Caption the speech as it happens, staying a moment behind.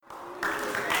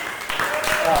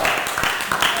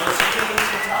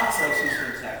like she's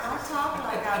from Texas. I talk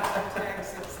like I'm from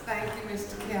Texas. Thank you,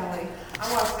 Mr. Kelly.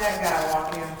 I watched that guy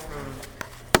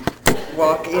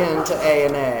walk into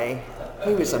A&A.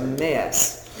 He was a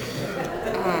mess.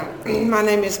 My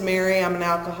name is Mary. I'm an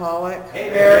alcoholic. Hey,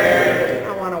 Mary.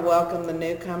 I want to welcome the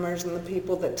newcomers and the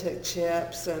people that took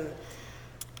chips, and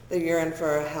you're in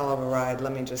for a hell of a ride,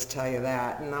 let me just tell you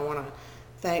that. And I want to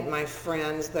thank my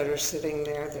friends that are sitting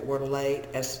there that were late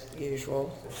as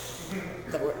usual,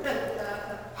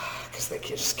 because they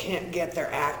just can't get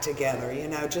their act together, you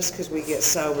know. Just because we get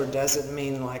sober doesn't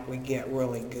mean like we get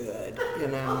really good, you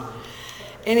know.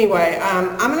 Anyway,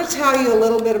 I'm going to tell you a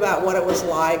little bit about what it was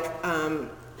like,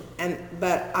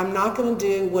 but I'm not going to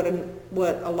do what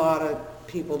a lot of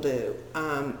people do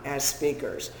as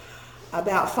speakers.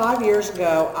 About 5 years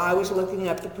ago, I was looking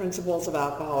up the principles of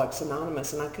Alcoholics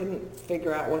Anonymous, and I couldn't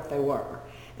figure out what they were.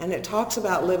 And it talks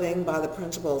about living by the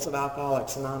principles of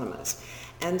Alcoholics Anonymous.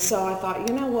 And so I thought,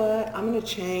 you know what, I'm going to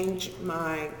change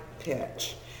my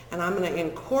pitch. And I'm going to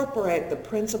incorporate the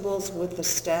principles with the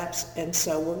steps, and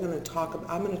so I'm going to talk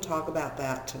about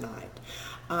that tonight.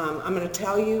 I'm going to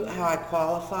tell you how I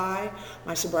qualify.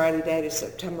 My sobriety date is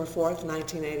September 4th,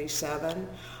 1987.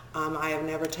 I have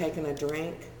never taken a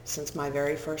drink since my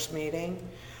very first meeting.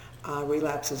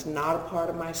 Relapse is not a part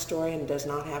of my story and does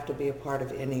not have to be a part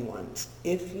of anyone's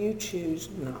if you choose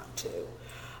not to.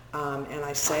 And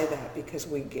I say that because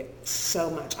we get so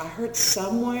much. I heard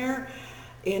somewhere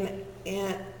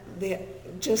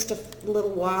just a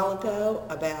little while ago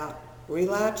about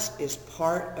relapse is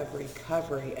part of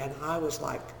recovery, and I was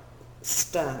like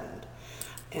stunned,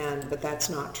 but that's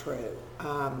not true.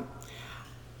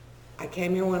 I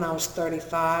came here when I was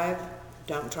 35.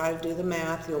 Don't try to do the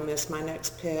math, you'll miss my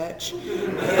next pitch.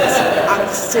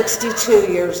 I'm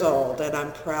 62 years old, and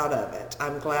I'm proud of it.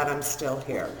 I'm glad I'm still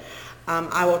here.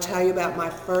 I will tell you about my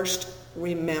first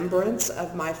remembrance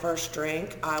of my first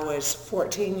drink. I was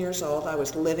 14 years old. I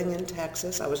was living in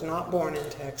Texas. I was not born in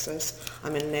Texas.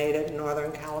 I'm a native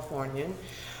Northern Californian,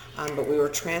 but we were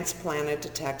transplanted to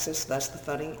Texas. That's the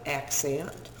funny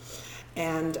accent.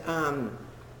 And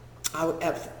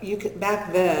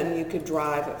back then, you could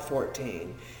drive at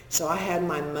 14. So I had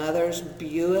my mother's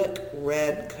Buick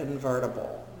red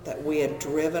convertible that we had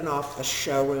driven off the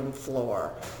showroom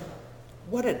floor.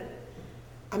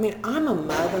 I'm a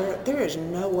mother. There is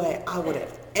no way I would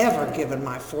have ever given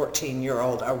my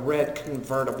 14-year-old a red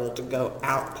convertible to go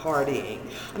out partying.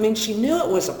 I mean, she knew it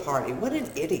was a party. What an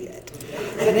idiot.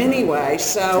 But anyway,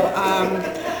 so,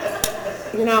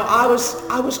 I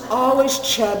was always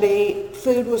chubby.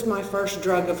 Food was my first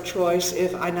drug of choice.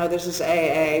 I know this is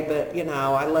AA, but,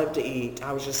 I love to eat.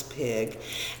 I was just pig.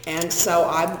 And so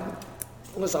I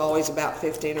was always about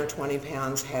 15 or 20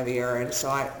 pounds heavier, and so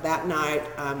that night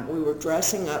we were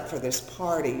dressing up for this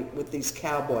party with these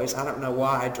cowboys. I don't know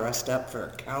why I dressed up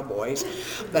for cowboys,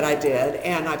 but I did,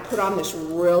 and I put on this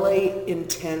really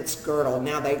intense girdle.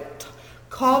 Now they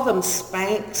call them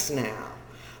Spanx now,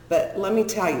 but let me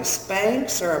tell you,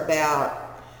 Spanx are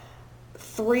about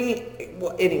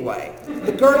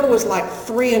the girdle was like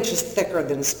 3 inches thicker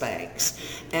than Spanx,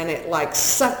 and it like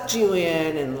sucked you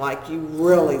in, and like you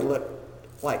really looked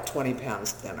like 20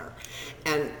 pounds thinner.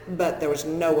 But there was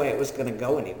no way it was going to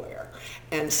go anywhere.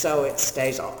 And so it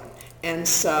stays on. And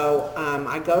so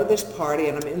I go to this party,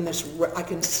 and I'm in this, I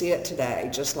can see it today,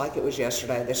 just like it was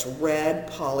yesterday, this red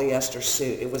polyester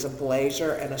suit. It was a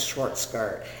blazer and a short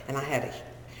skirt. And I had,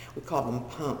 we called them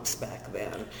pumps back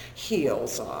then,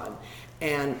 heels on.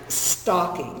 And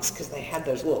stockings, because they had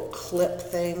those little clip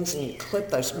things, and you clip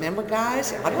those. Remember,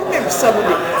 guys? I remember some of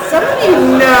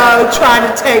you know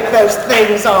trying to take those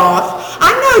things off.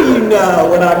 I know you know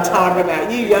what I'm talking about.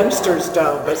 You youngsters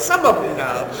don't, but some of them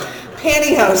know.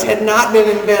 Pantyhose had not been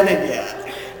invented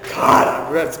yet.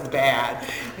 God, that's bad.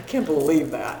 I can't believe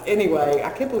that. Anyway,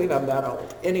 I can't believe I'm that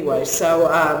old. Anyway, so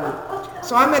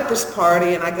I'm at this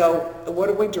party, and I go, "What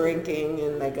are we drinking?"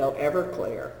 And they go,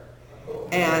 "Everclear."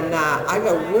 And I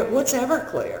go, "What's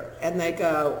Everclear?" And they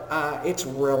go, "It's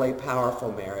really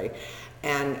powerful, Mary."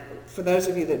 And for those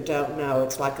of you that don't know,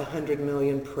 it's like 100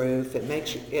 million proof. It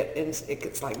makes you,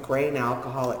 it's like grain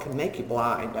alcohol. It can make you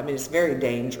blind. I mean, it's very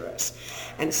dangerous.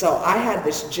 And so I had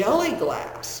this jelly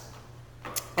glass,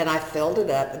 and I filled it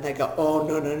up, and they go, "Oh,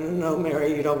 no,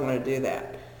 Mary, you don't want to do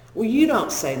that." Well, you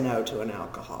don't say no to an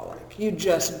alcoholic. You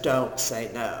just don't say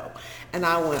no. And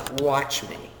I went, "Watch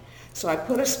me." So I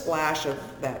put a splash of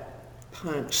that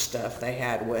punch stuff they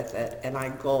had with it, and I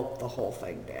gulped the whole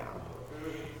thing down.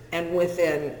 And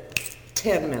within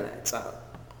 10 minutes,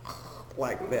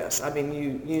 like this. I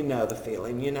mean, you know the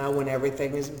feeling, you know, when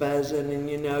everything is buzzing and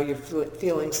you know you're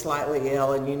feeling slightly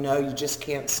ill and you know you just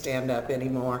can't stand up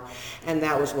anymore. And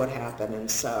that was what happened. And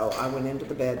so I went into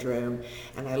the bedroom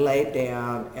and I laid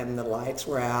down and the lights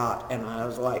were out and I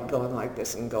was like going like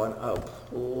this and going, oh,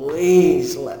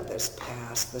 please let this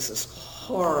pass. This is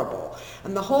horrible.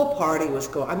 And the whole party was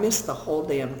going, I missed the whole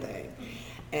damn thing.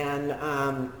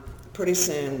 And pretty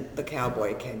soon the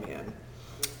cowboy came in.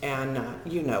 And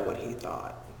you know what he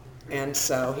thought. And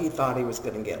so he thought he was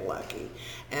going to get lucky.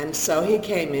 And so he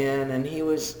came in and he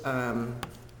was,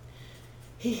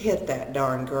 he hit that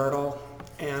darn girdle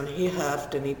and he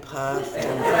huffed and he puffed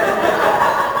and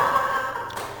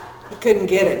he couldn't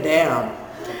get it down.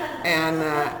 And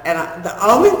the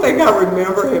only thing I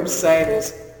remember him saying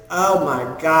is, oh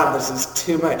my God, this is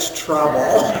too much trouble.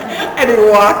 And he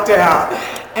walked out.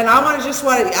 And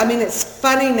I mean, it's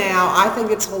funny now. I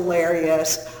think it's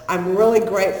hilarious. I'm really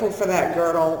grateful for that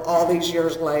girdle all these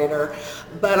years later.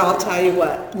 But I'll tell you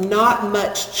what, not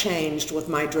much changed with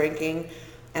my drinking.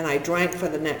 And I drank for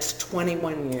the next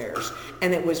 21 years.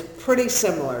 And it was pretty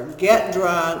similar. Get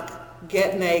drunk,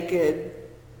 get naked,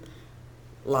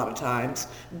 a lot of times,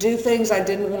 do things I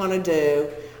didn't want to do,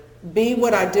 be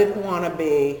what I didn't want to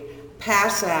be,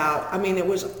 pass out. I mean, it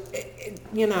was,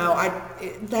 you know,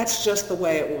 that's just the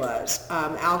way it was.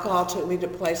 Alcohol took me to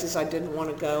places I didn't want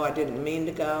to go. I didn't mean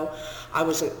to go. I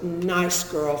was a nice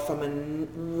girl from a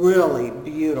really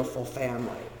beautiful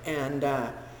family. And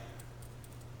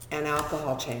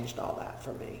alcohol changed all that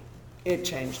for me. It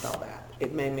changed all that.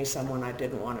 It made me someone I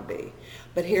didn't want to be.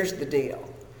 But here's the deal.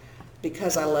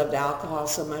 Because I loved alcohol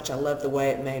so much, I loved the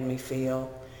way it made me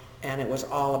feel. And it was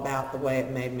all about the way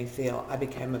it made me feel. I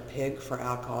became a pig for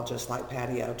alcohol, just like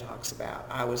Patty O talks about.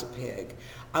 I was a pig.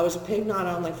 I was a pig not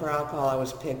only for alcohol, I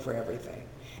was a pig for everything.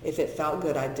 If it felt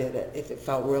good, I did it. If it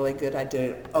felt really good, I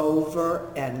did it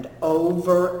over and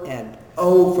over and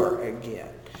over again.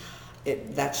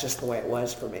 That's just the way it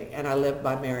was for me. And I lived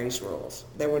by Mary's rules.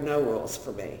 There were no rules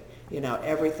for me. You know,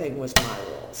 everything was my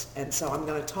rules. And so I'm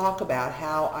going to talk about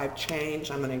how I've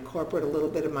changed. I'm going to incorporate a little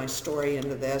bit of my story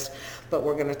into this, but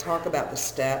we're going to talk about the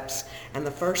steps. And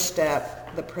the first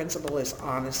step, the principle, is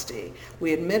honesty.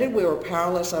 We admitted we were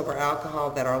powerless over alcohol,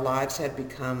 that our lives had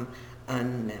become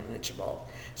unmanageable.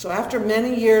 So after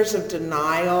many years of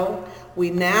denial, we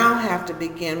now have to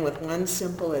begin with one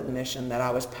simple admission that I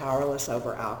was powerless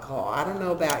over alcohol. I don't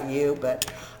know about you,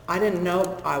 but I didn't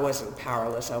know I wasn't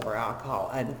powerless over alcohol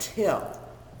until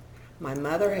my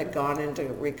mother had gone into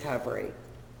recovery.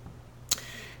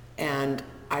 And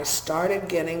I started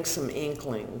getting some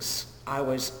inklings. I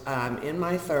was in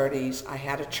my 30s, I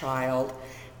had a child,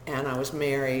 and I was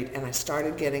married, and I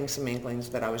started getting some inklings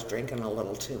that I was drinking a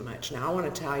little too much. Now I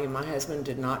want to tell you, my husband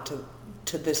did not,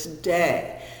 to this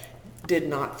day, did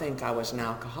not think I was an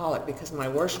alcoholic, because my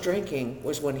worst drinking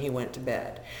was when he went to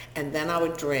bed. And then I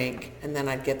would drink, and then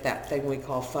I'd get that thing we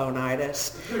call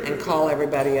phonitis and call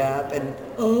everybody up and,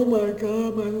 oh my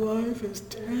God, my life is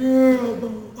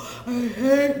terrible. I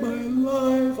hate my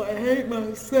life. I hate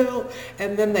myself.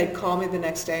 And then they'd call me the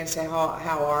next day and say,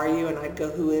 how are you? And I'd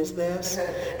go, who is this?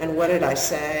 And what did I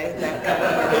say? That kind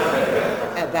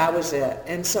of, and that was it.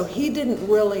 And so he didn't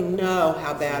really know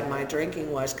how bad my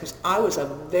drinking was, because I was a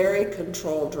very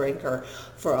controlled drinker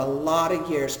for a lot of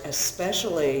years,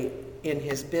 especially in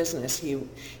his business. He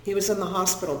was in the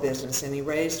hospital business, and he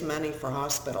raised money for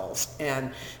hospitals,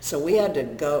 and so we had a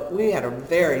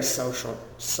very social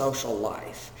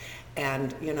life.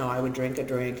 And, you know, I would drink a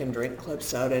drink and drink club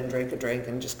soda and drink a drink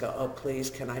and just go, oh, please,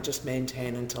 can I just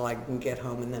maintain until I can get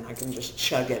home, and then I can just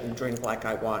chug it and drink like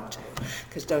I want to.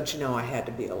 Because don't you know, I had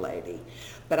to be a lady.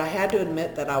 But I had to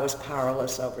admit that I was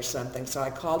powerless over something. So I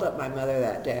called up my mother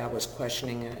that day. I was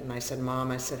questioning it. And I said, Mom,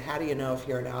 I said, how do you know if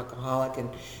you're an alcoholic? And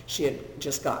she had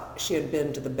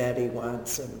been to the Betty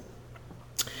once.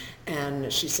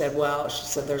 And she said,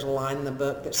 there's a line in the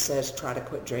book that says, try to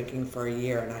quit drinking for a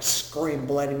year. And I screamed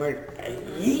bloody murder, a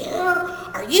year?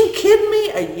 Are you kidding me?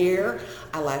 A year?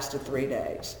 I lasted 3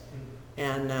 days.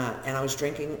 And I was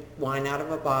drinking wine out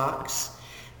of a box.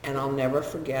 And I'll never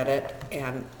forget it.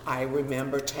 And I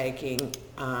remember pulling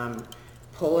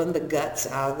the guts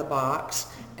out of the box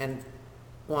and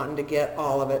wanting to get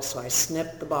all of it. So I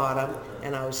snipped the bottom,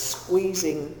 and I was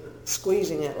squeezing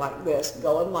it like this,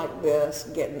 going like this,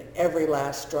 getting every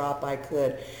last drop I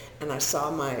could. And I saw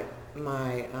my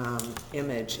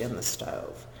image in the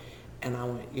stove, and I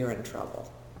went, you're in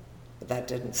trouble. But that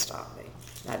didn't stop me.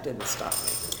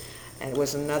 And it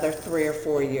was another 3 or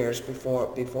 4 years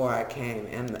before I came.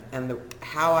 And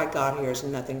how I got here is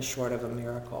nothing short of a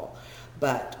miracle.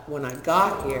 But when I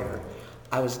got here,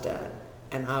 I was done,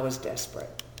 and I was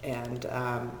desperate. and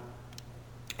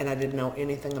I didn't know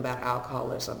anything about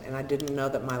alcoholism, and I didn't know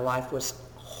that my life was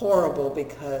horrible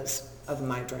because of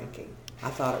my drinking. I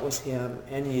thought it was him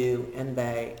and you and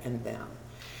they and them.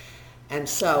 And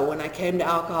so when I came to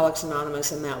Alcoholics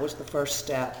Anonymous, and that was the first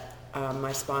step,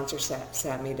 my sponsor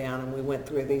sat me down, and we went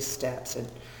through these steps,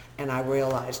 and I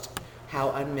realized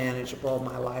how unmanageable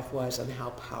my life was and how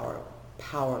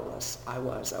powerless I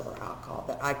was over alcohol,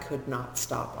 that I could not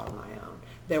stop on my own.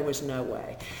 There was no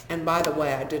way. And by the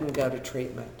way, I didn't go to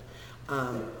treatment.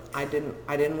 I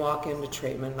didn't walk into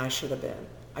treatment, and I should have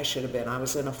been. I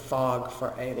was in a fog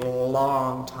for a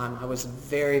long time. I was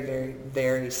very, very,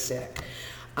 very sick.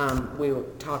 We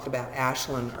talked about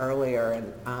Ashland earlier,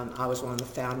 and I was one of the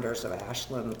founders of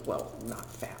Ashland. Well,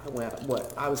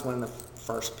 I was one of the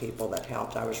first people that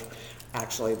helped. I was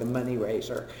actually the money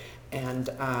raiser, and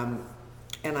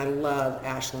I love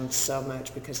Ashland so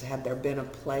much, because had there been a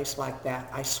place like that,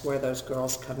 I swear those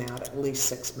girls come out at least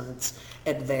 6 months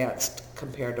advanced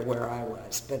compared to where I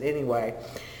was. But anyway,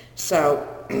 so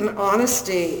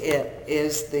honesty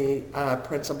is the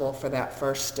principle for that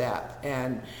first step,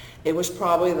 and it was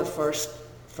probably the first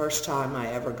time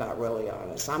I ever got really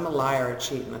honest. I'm a liar, a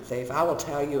cheat, and a thief. I will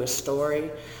tell you a story.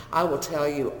 I will tell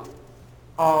you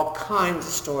all kinds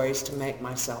of stories to make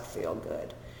myself feel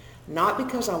good. Not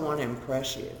because I want to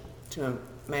impress you, to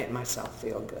make myself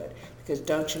feel good. Because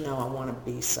don't you know I want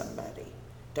to be somebody?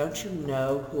 Don't you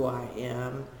know who I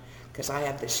am? Because I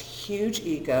have this huge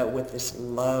ego with this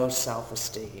low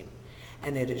self-esteem,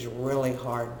 and it is really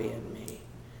hard being me.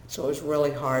 So it was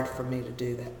really hard for me to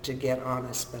do that, to get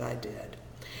honest, but I did.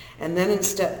 And then in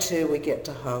step 2, we get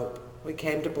to hope. We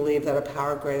came to believe that a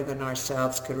power greater than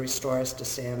ourselves could restore us to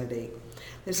sanity.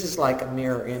 This is like a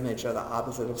mirror image of the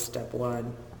opposite of step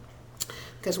 1.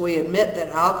 Because we admit that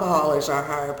alcohol is our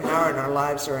higher power and our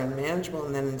lives are unmanageable,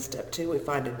 and then in step 2 we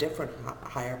find a different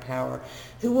higher power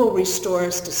who will restore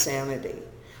us to sanity.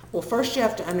 Well, first you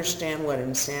have to understand what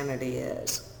insanity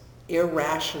is.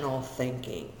 Irrational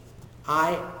thinking.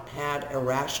 I had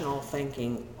irrational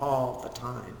thinking all the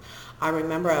time. I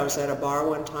remember I was at a bar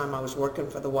one time. I was working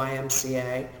for the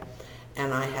YMCA,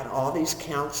 and I had all these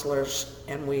counselors,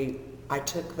 and I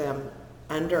took them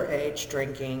underage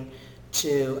drinking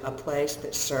to a place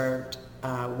that served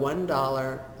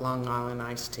 $1 Long Island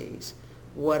iced teas.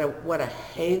 What a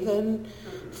haven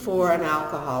for an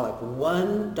alcoholic.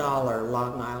 $1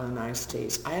 Long Island iced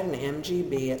teas. I had an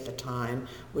MGB at the time,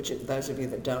 which those of you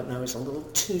that don't know is a little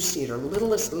 2-seater,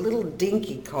 little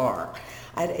dinky car.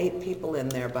 I had 8 people in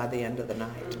there by the end of the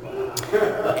night.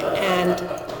 And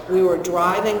we were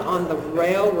driving on the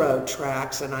railroad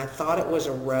tracks, and I thought it was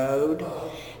a road.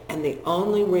 And the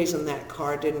only reason that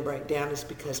car didn't break down is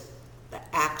because the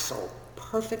axle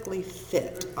perfectly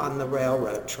fit on the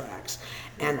railroad tracks.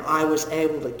 And I was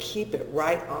able to keep it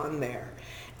right on there.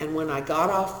 And when I got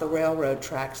off the railroad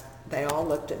tracks, they all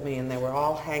looked at me, and they were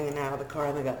all hanging out of the car,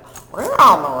 and they go, "We're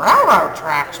on the railroad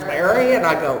tracks, Mary." And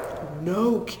I go,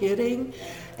 "No kidding?"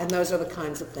 And those are the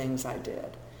kinds of things I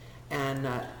did, and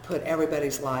put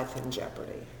everybody's life in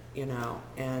jeopardy,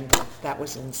 and that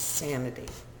was insanity.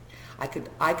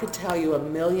 I could tell you a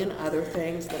million other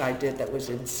things that I did that was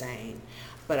insane,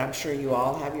 but I'm sure you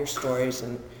all have your stories,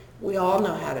 and we all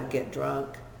know how to get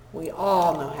drunk. We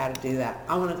all know how to do that.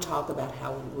 I want to talk about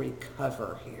how we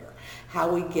recover here, how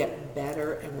we get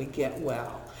better and we get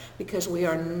well, because we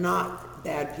are not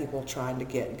bad people trying to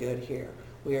get good here.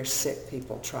 We are sick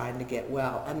people trying to get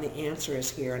well, and the answer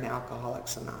is here in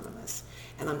Alcoholics Anonymous,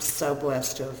 and I'm so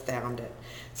blessed to have found it.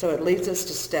 So it leads us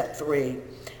to step 3.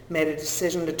 Made a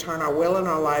decision to turn our will and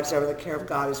our lives over to the care of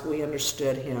God as we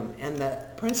understood him. And the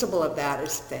principle of that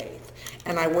is faith.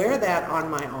 And I wear that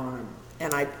on my arm.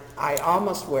 And I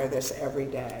almost wear this every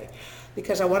day,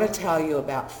 because I want to tell you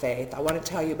about faith. I want to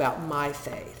tell you about my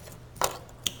faith.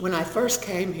 When I first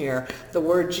came here, the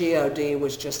word God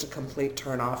was just a complete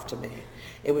turn-off to me.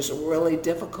 It was a really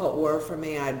difficult word for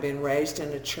me. I'd been raised in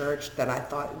a church that I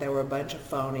thought they were a bunch of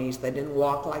phonies. They didn't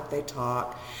walk like they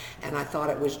talk. And I thought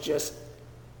it was just,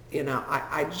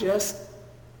 I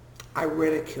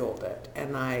ridiculed it.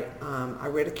 And I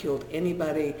ridiculed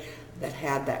anybody that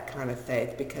had that kind of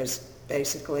faith, because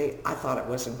basically I thought it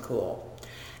wasn't cool.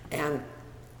 And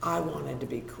I wanted to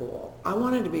be cool. I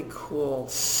wanted to be cool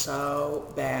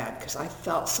so bad, because I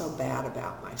felt so bad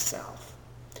about myself.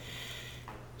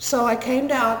 So I came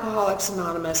to Alcoholics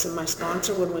Anonymous, and my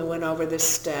sponsor, when we went over this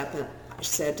step,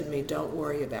 said to me, "Don't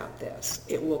worry about this.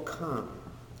 It will come."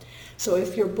 So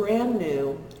if you're brand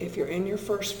new, if you're in your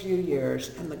first few years,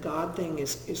 and the God thing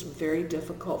is very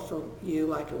difficult for you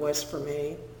like it was for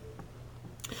me,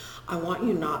 I want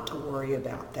you not to worry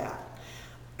about that.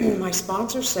 my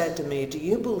sponsor said to me, do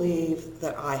you believe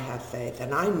that I have faith?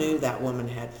 And I knew that woman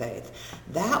had faith.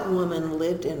 That woman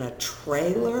lived in a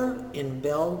trailer in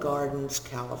Bell Gardens,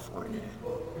 California.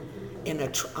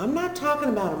 I'm not talking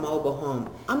about a mobile home.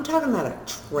 I'm talking about a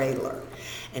trailer.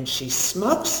 And she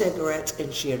smoked cigarettes,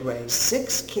 and she had raised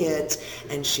 6 kids,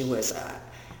 and she was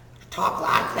talk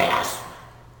like this.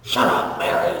 Shut up,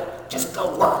 Mary. Just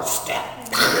go work a step.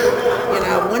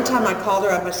 One time I called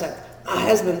her up. I said, my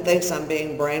husband thinks I'm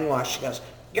being brainwashed. She goes,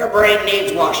 your brain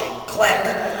needs washing. Click.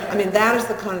 I mean, that is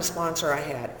the kind of sponsor I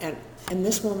had. And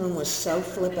this woman was so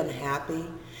flippin' happy.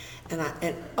 And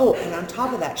on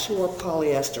top of that, she wore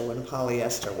polyester when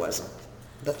polyester wasn't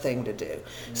the thing to do.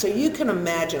 So you can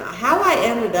imagine how I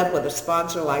ended up with a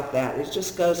sponsor like that. It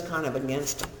just goes kind of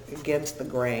against the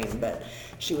grain, but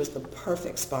she was the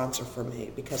perfect sponsor for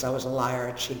me because I was a liar,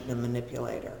 a cheat, and a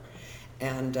manipulator.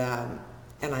 And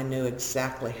I knew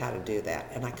exactly how to do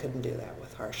that, and I couldn't do that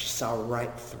with her. She saw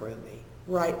right through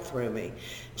me.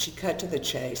 She cut to the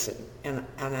chase, and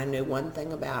I knew one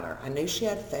thing about her. I knew she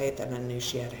had faith, and I knew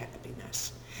she had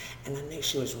happiness. And I knew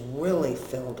she was really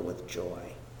filled with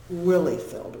joy.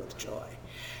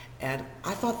 And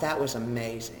I thought that was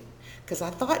amazing, because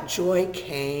I thought joy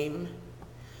came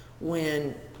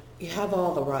when you have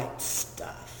all the right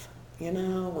stuff.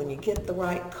 When you get the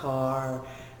right car,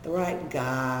 the right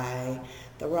guy,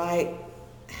 the right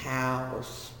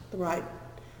house,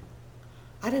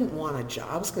 I didn't want a job.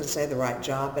 I was going to say the right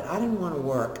job, but I didn't want to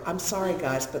work. I'm sorry,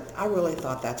 guys, but I really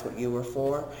thought that's what you were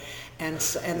for. And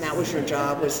that was your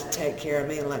job, was to take care of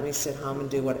me and let me sit home and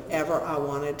do whatever I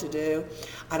wanted to do.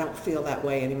 I don't feel that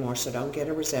way anymore, so don't get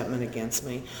a resentment against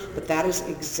me. But that is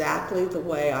exactly the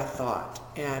way I thought.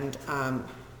 And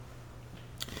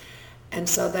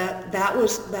so that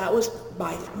was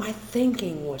my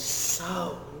thinking was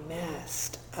so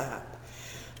messed up.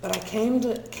 But I came to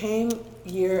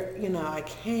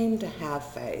have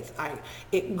faith.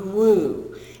 It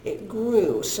grew.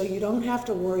 So you don't have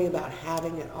to worry about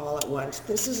having it all at once.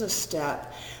 This is a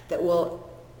step that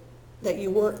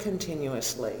you work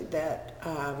continuously.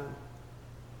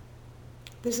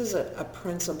 This is a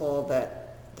principle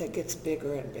that gets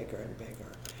bigger and bigger and bigger.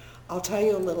 I'll tell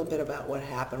you a little bit about what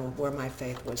happened, where my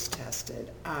faith was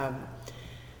tested. I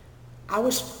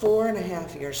was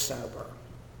 4.5 years sober.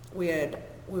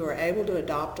 We were able to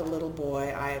adopt a little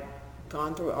boy. I had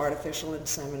gone through artificial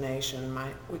insemination.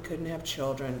 We couldn't have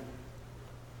children.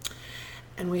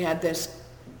 And we had this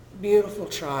beautiful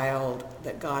child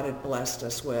that God had blessed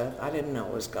us with. I didn't know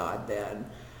it was God then.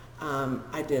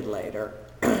 I did later.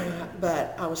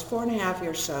 But I was 4.5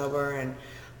 years sober, and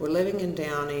we're living in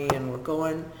Downey, and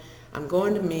I'm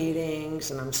going to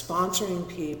meetings, and I'm sponsoring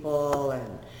people,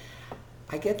 and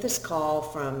I get this call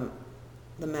from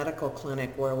the medical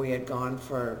clinic where we had gone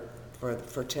for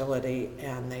fertility,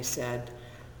 and they said,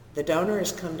 the donor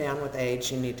has come down with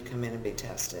AIDS, you need to come in and be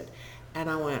tested. And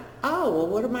I went, oh, well,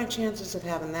 what are my chances of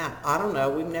having that? I don't know.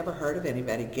 We've never heard of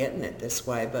anybody getting it this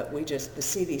way, but the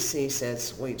CDC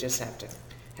says we just have to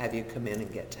have you come in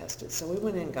and get tested. So we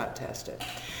went in and got tested,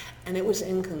 and it was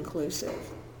inconclusive.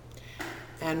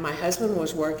 And my husband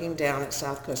was working down at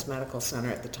South Coast Medical Center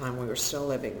at the time. We were still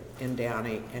living in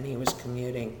Downey, and he was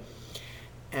commuting.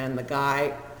 And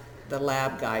the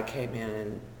lab guy came in,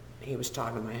 and he was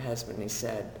talking to my husband. He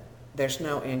said, there's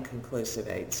no inconclusive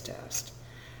AIDS test.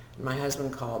 And my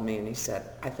husband called me, and he said,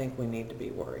 I think we need to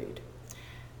be worried.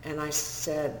 And I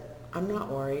said, I'm not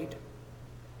worried.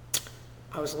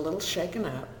 I was a little shaken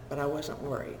up, but I wasn't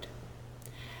worried.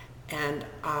 And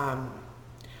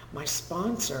my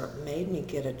sponsor made me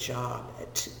get a job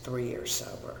at 3 years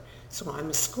sober. So I'm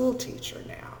a school teacher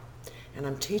now. And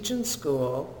I'm teaching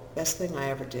school. Best thing I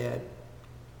ever did.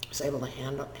 I was able to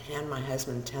hand my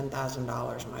husband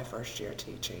 $10,000 my first year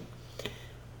teaching.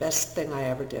 Best thing I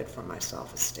ever did for my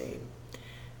self-esteem.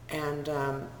 And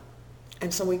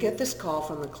so we get this call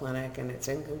from the clinic, and it's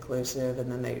inconclusive, and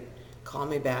then they call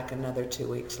me back another 2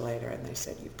 weeks later, and they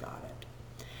said, you've got it.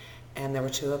 And there were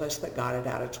 2 of us that got it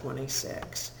out of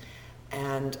 26.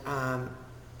 And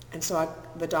so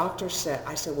the doctor said,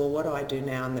 I said, well, what do I do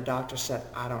now? And the doctor said,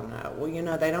 I don't know. Well,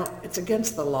 it's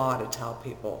against the law to tell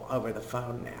people over the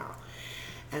phone now.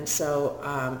 And so,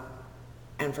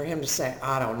 and for him to say,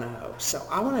 I don't know. So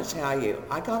I want to tell you,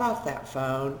 I got off that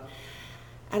phone,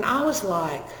 and I was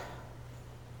like,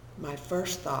 my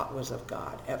first thought was of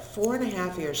God. At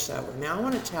 4.5 years sober, now I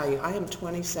want to tell you, I am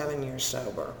 27 years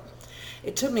sober.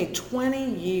 It took me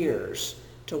 20 years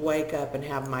to wake up and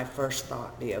have my first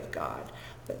thought be of God.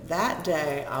 But that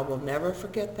day, I will never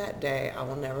forget that day. I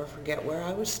will never forget where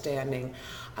I was standing.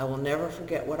 I will never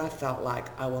forget what I felt like.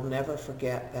 I will never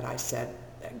forget that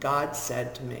that God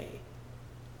said to me,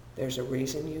 there's a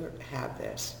reason you have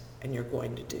this, and you're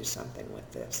going to do something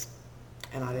with this.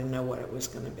 And I didn't know what it was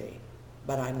going to be,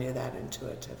 but I knew that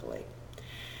intuitively.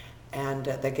 And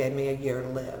they gave me a year to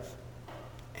live.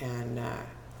 And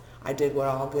I did what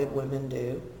all good women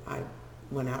do. I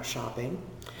went out shopping.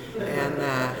 And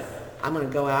I'm going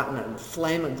to go out in a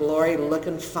flame of glory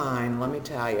looking fine, let me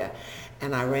tell you.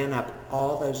 And I ran up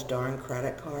all those darn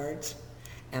credit cards.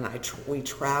 And we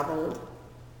traveled.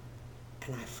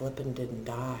 And I flippin' didn't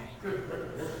die.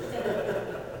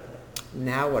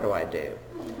 Now what do I do?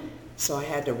 So I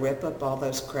had to rip up all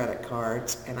those credit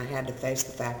cards, and I had to face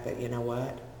the fact that, you know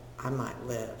what, I might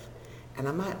live. And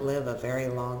I might live a very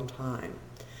long time.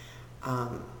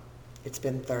 It's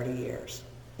been 30 years.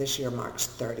 This year marks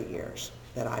 30 years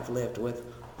that I've lived with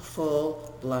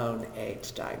full-blown AIDS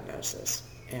diagnosis.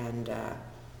 And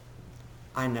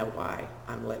I know why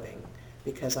I'm living,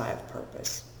 because I have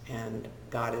purpose. And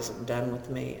God isn't done with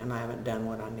me, and I haven't done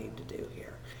what I need to do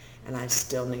here. And I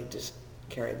still need to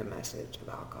carry the message of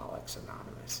Alcoholics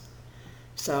Anonymous.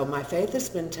 So my faith has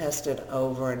been tested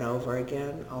over and over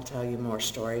again. I'll tell you more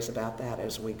stories about that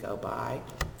as we go by.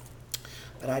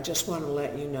 But I just want to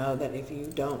let you know that if you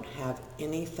don't have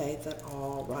any faith at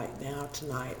all right now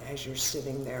tonight, as you're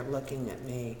sitting there looking at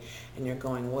me and you're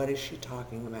going, what is she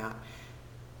talking about?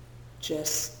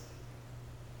 Just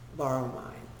borrow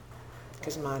mine,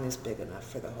 because mine is big enough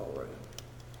for the whole room.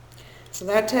 So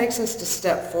that takes us to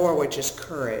step 4, which is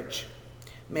courage.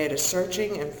 Made a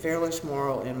searching and fearless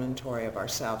moral inventory of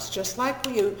ourselves. Just like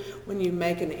when you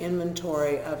make an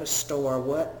inventory of a store,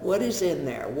 what is in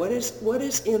there? What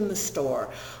is in the store?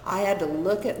 I had to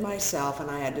look at myself, and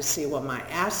I had to see what my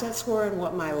assets were and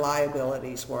what my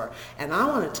liabilities were. And I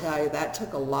want to tell you, that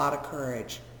took a lot of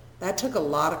courage. That took a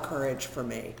lot of courage for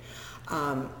me.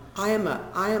 I am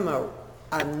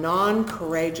a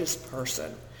non-courageous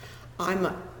person. I'm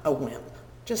a wimp.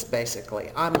 Just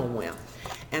basically, I'm a wimp.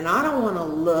 And I don't want to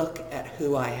look at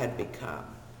who I had become.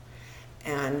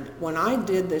 And when I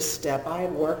did this step, I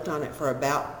had worked on it for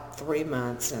about 3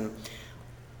 months. And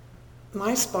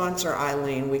my sponsor,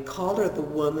 Eileen, we called her the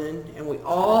woman, and we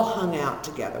all hung out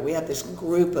together. We had this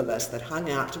group of us that hung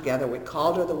out together. We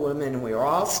called her the woman, and we were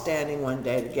all standing one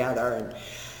day together.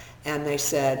 And they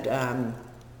said,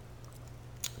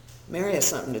 Mary has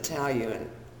something to tell you.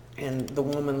 And the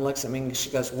woman looks at me and she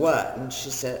goes, what? And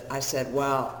I said,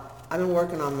 well, I've been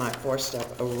working on my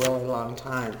 4-step a really long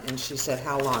time. And she said,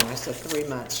 how long? I said, 3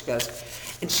 months. She goes,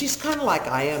 and she's kind of like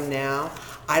I am now.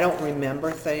 I don't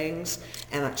remember things.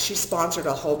 And she sponsored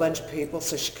a whole bunch of people,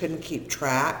 so she couldn't keep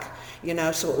track,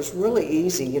 so it was really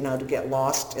easy, to get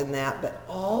lost in that. But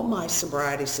all my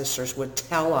sobriety sisters would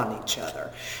tell on each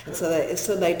other. And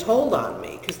so they told on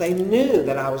me because they knew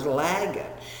that I was lagging.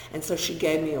 And so she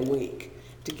gave me a week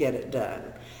to get it done.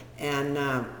 And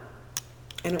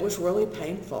it was really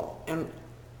painful.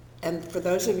 And for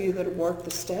those of you that have worked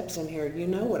the steps in here, you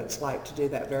know what it's like to do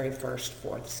that very first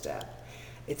 4th step.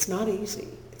 It's not easy.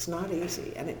 It's not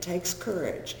easy. And it takes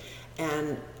courage.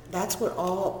 And that's what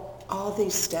all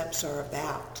these steps are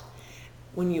about.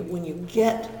 When you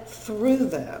get through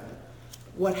them,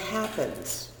 what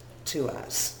happens to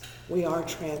us? We are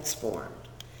transformed.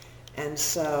 And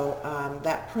so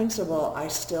that principle I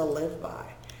still live by,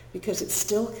 because it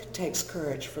still takes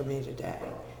courage for me today.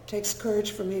 It takes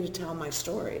courage for me to tell my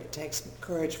story. It takes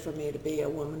courage for me to be a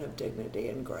woman of dignity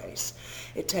and grace.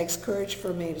 It takes courage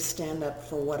for me to stand up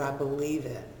for what I believe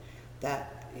in,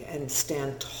 and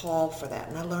stand tall for that.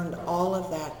 And I learned all of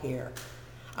that here.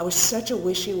 I was such a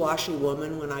wishy-washy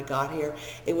woman when I got here.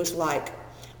 It was like,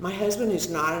 my husband is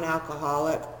not an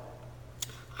alcoholic.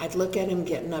 I'd look at him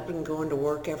getting up and going to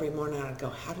work every morning, and I'd go,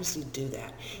 how does he do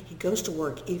that? He goes to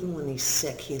work even when he's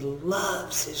sick. He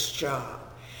loves his job.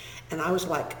 And I was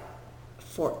like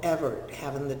forever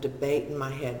having the debate in my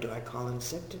head, do I call in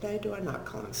sick today? Do I not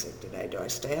call in sick today? Do I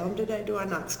stay home today? Do I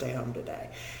not stay home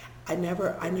today? I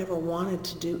never wanted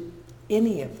to do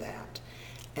any of that.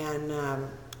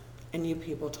 And you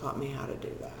people taught me how to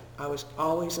do that. I was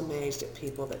always amazed at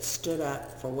people that stood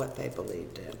up for what they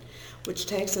believed in, which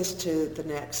takes us to the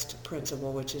next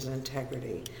principle, which is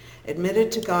integrity.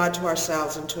 Admitted to God, to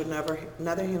ourselves, and to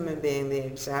another human being the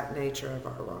exact nature of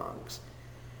our wrongs.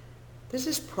 This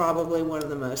is probably one of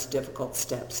the most difficult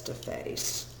steps to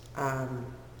face.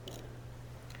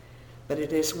 But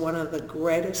it is one of the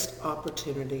greatest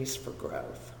opportunities for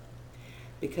growth.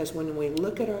 Because when we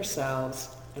look at ourselves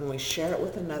and we share it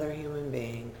with another human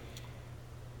being,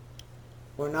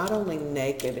 we're not only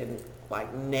naked in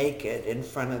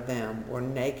front of them, we're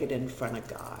naked in front of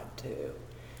God too.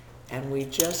 And we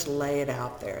just lay it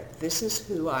out there. This is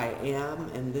who I am,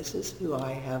 and this is who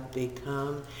I have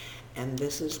become, and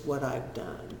this is what I've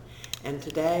done. And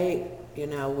today,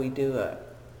 we do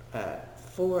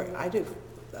I do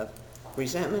a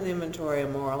resentment inventory, a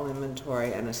moral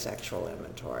inventory, and a sexual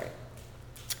inventory,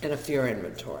 and a fear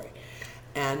inventory.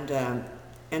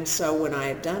 And so when I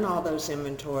had done all those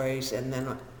inventories, and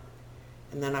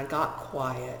then I got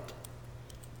quiet,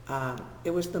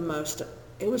 it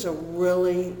was a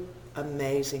really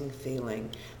amazing feeling,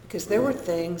 because there were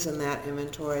things in that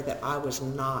inventory that I was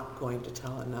not going to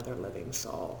tell another living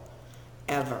soul,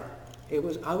 ever.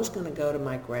 I was going to go to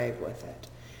my grave with it.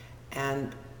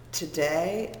 And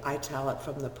today, I tell it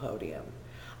from the podium.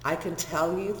 I can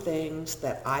tell you things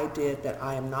that I did that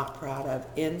I am not proud of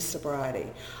in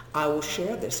sobriety. I will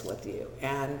share this with you.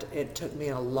 And it took me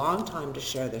a long time to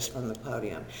share this from the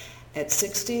podium. At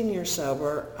 16 years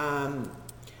sober,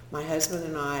 my husband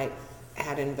and I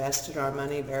had invested our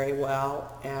money very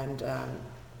well, and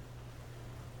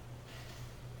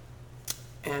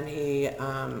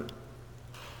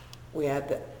we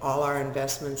had all our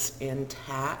investments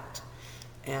intact,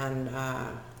 and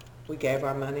we gave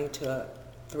our money to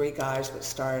 3 guys that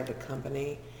started a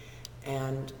company,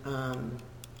 and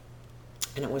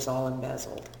it was all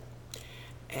embezzled.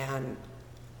 And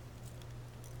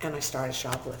I started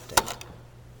shoplifting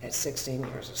at 16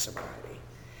 years of sobriety.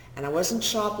 And I wasn't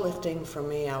shoplifting for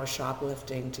me, I was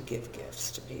shoplifting to give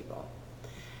gifts to people.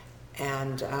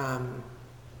 And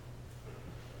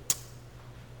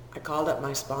I called up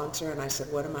my sponsor and I said,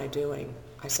 what am I doing?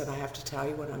 I said, I have to tell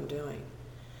you what I'm doing.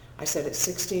 I said, at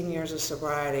 16 years of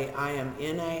sobriety, I am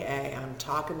in AA, I'm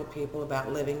talking to people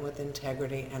about living with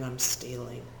integrity, and I'm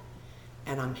stealing.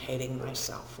 And I'm hating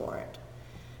myself for it.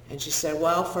 And she said,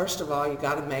 well, first of all, you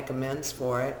got to make amends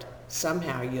for it.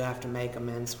 Somehow you have to make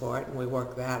amends for it, and we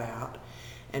worked that out.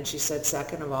 And she said,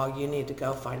 second of all, you need to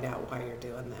go find out why you're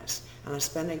doing this. And I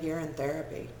spent a year in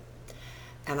therapy.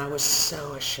 And I was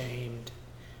so ashamed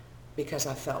because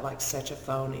I felt like such a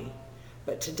phony.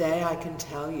 But today I can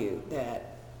tell you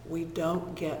that we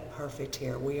don't get perfect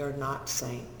here. We are not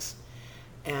saints.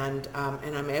 And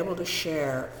I'm able to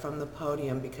share from the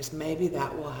podium because maybe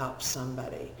that will help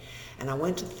somebody. And I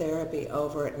went to therapy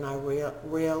over it, and I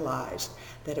realized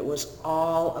that it was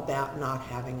all about not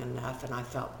having enough, and I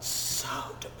felt so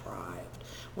deprived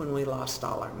when we lost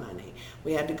all our money.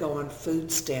 We had to go on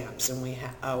food stamps, and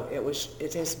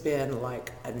it has been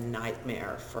like a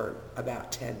nightmare for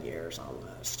about 10 years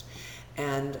almost.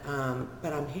 And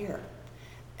but I'm here,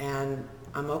 and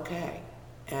I'm okay.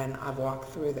 And I've walked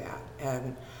through that.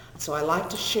 And so I like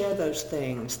to share those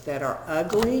things that are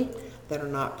ugly, that are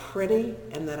not pretty,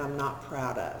 and that I'm not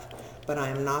proud of. But I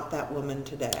am not that woman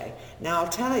today. Now I'll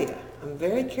tell you, I'm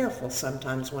very careful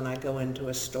sometimes when I go into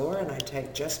a store and I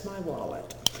take just my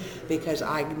wallet, because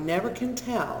I never can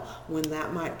tell when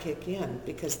that might kick in,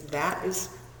 because that is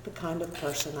the kind of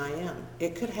person I am.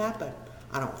 It could happen.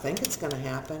 I don't think it's going to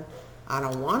happen. I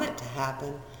don't want it to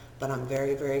happen. But I'm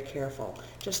very, very careful.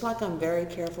 Just like I'm very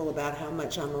careful about how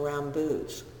much I'm around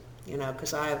booze,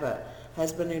 because I have a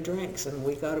husband who drinks, and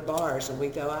we go to bars, and we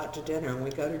go out to dinner, and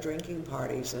we go to drinking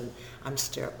parties, and I'm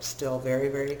still very,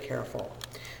 very careful.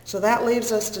 So that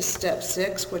leaves us to step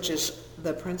 6, which is,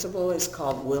 the principle is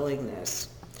called willingness.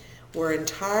 We're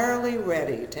entirely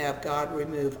ready to have God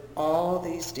remove all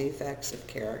these defects of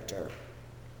character.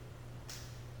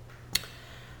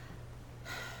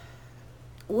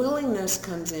 Willingness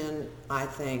comes in, I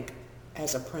think,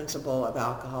 as a principle of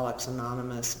Alcoholics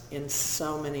Anonymous in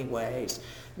so many ways,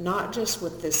 not just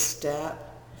with this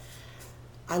step.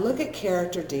 I look at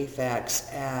character defects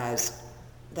as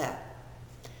that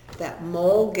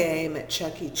mole game at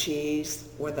Chuck E. Cheese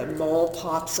where the mole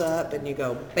pops up and you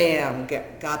go, bam,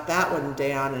 got that one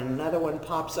down, and another one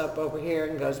pops up over here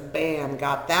and goes, bam,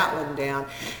 got that one down.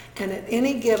 And at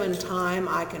any given time,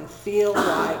 I can feel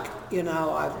like,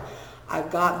 I've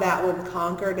got that one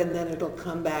conquered, and then it'll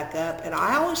come back up. And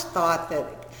I always thought that,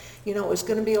 it was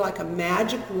going to be like a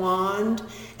magic wand,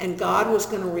 and God was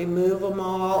going to remove them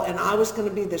all, and I was going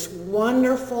to be this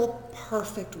wonderful,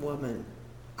 perfect woman.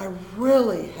 I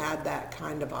really had that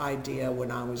kind of idea when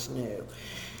I was new.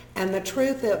 And the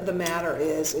truth of the matter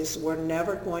is we're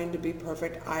never going to be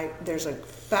perfect. There's a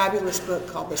fabulous book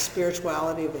called The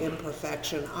Spirituality of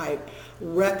Imperfection. I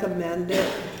recommend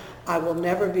it. I will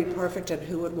never be perfect, and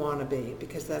who would want to be?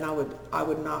 Because then I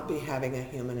would not be having a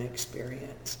human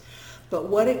experience. But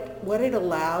what it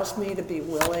allows me to be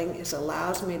willing is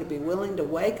allows me to be willing to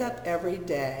wake up every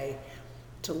day,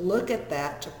 to look at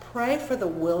that, to pray for the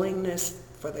willingness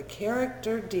for the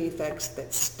character defects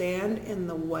that stand in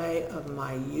the way of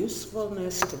my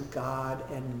usefulness to God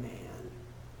and man.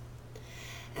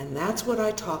 And that's what I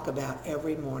talk about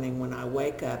every morning when I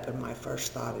wake up and my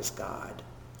first thought is God.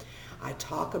 I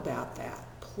talk about that.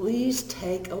 Please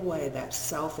take away that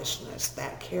selfishness,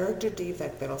 that character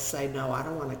defect that'll say, no, I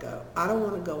don't want to go. I don't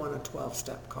want to go on a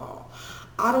 12-step call.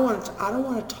 I don't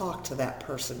want to talk to that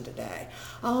person today.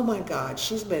 Oh my God,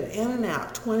 she's been in and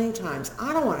out 20 times.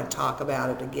 I don't want to talk about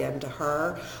it again to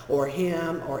her or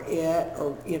him or it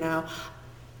or,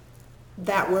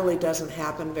 That really doesn't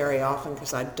happen very often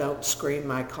because I don't screen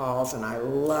my calls, and I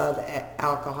love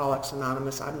Alcoholics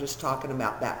Anonymous. I'm just talking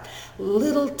about that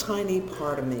little tiny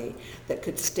part of me that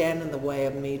could stand in the way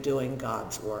of me doing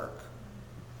God's work.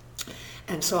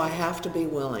 And so I have to be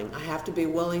willing. I have to be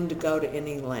willing to go to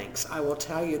any lengths. I will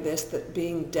tell you this, that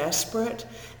being desperate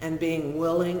and being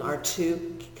willing are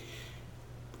two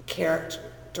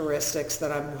characteristics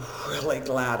that I'm really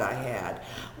glad I had.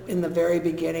 In the very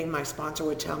beginning, my sponsor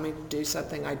would tell me to do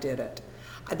something, I did it.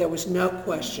 There was no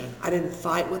question. I didn't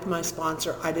fight with my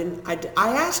sponsor. I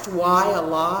asked why a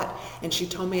lot, and she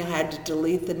told me I had to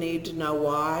delete the need to know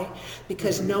why,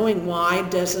 because knowing why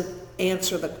doesn't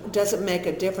make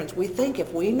a difference. We think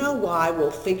if we know why, we'll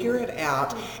figure it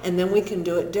out, and then we can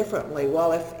do it differently.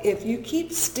 Well, if you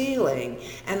keep stealing,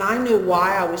 and I knew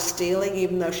why I was stealing,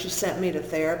 even though she sent me to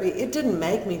therapy, it didn't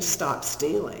make me stop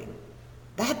stealing.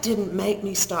 That didn't make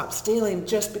me stop stealing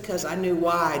just because I knew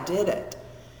why I did it.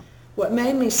 What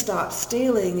made me stop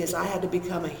stealing is I had to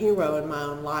become a hero in my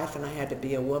own life, and I had to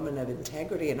be a woman of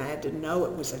integrity, and I had to know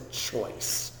it was a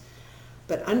choice.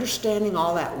 But understanding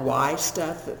all that why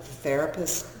stuff that the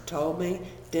therapist told me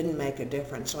didn't make a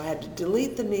difference. So I had to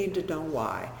delete the need to know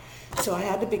why. So I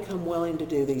had to become willing to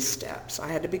do these steps. I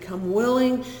had to become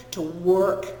willing to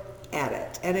work at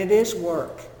it. And it is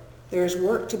work. There is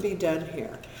work to be done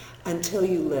here until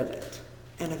you live it.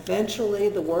 And eventually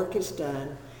the work is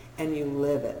done and you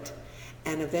live it.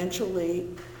 And eventually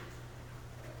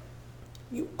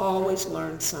you always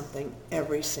learn something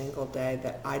every single day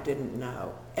that I didn't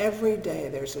know. Every day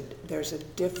there's a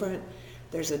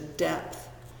depth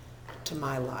to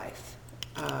my life.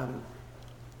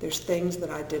 There's things that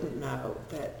I didn't know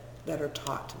that are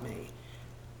taught to me.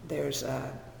 There's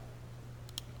a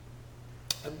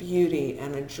beauty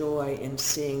and a joy in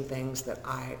seeing things that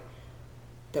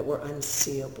were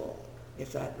unseeable,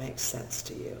 if that makes sense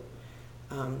to you.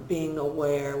 Being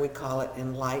aware, we call it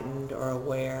enlightened or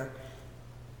aware.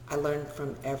 I learned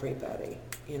from everybody.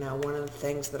 One of the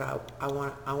things that I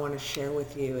want to share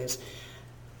with you is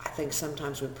I think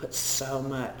sometimes we put so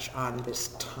much on this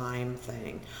time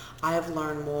thing. I have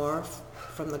learned more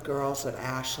from the girls at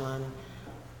Ashland.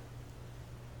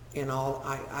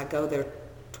 I go there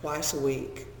twice a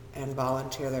week and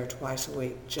volunteer there twice a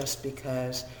week just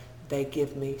because they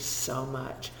give me so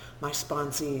much. My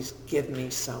sponsees give me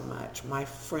so much. My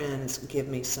friends give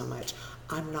me so much.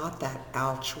 I'm not that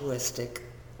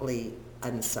altruistically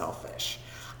unselfish.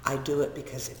 I do it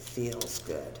because it feels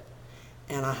good.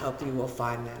 And I hope you will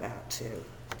find that out too.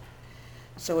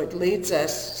 So it leads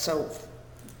us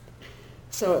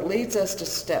to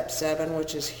step 7,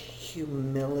 which is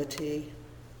humility.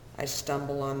 I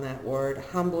stumble on that word.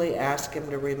 Humbly ask him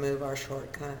to remove our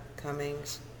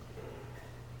shortcomings.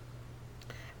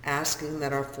 Asking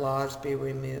that our flaws be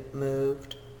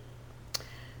removed.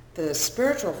 The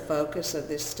spiritual focus of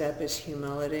this step is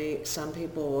humility. Some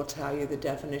people will tell you the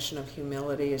definition of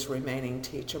humility is remaining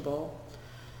teachable.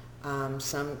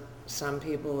 Some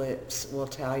people will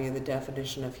tell you the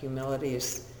definition of humility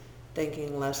is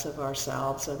thinking less of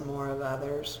ourselves and more of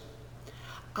others.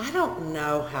 I don't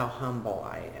know how humble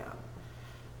I am.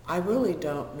 I really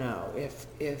don't know.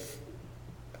 If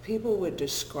people would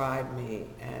describe me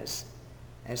as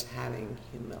having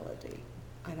humility,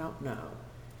 I don't know.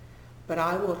 But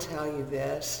I will tell you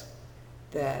this,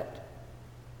 that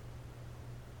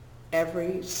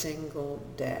every single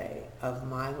day of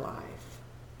my life,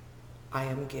 I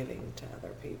am giving to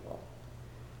other people.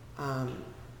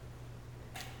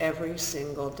 Every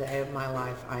single day of my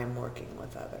life, I am working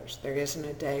with others. There isn't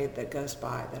a day that goes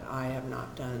by that I have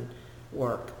not done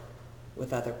work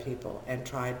with other people and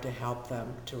tried to help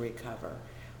them to recover,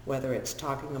 whether it's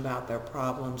talking about their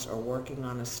problems or working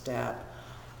on a step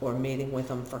or meeting with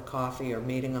them for coffee or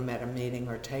meeting them at a meeting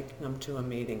or taking them to a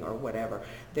meeting or whatever.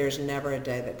 There's never a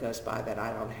day that goes by that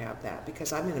I don't have that,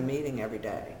 because I'm in a meeting every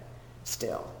day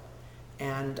still.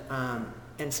 And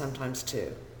sometimes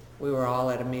two. We were all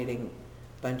at a meeting,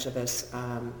 a bunch of us,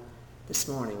 this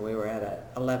morning. We were at an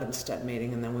 11-step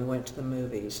meeting, and then we went to the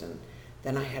movies, and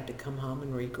then I had to come home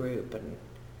and regroup,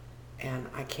 and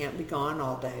I can't be gone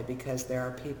all day because there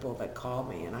are people that call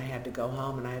me, and I had to go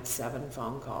home, and I had 7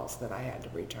 phone calls that I had to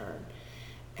return.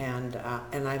 And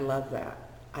I love that.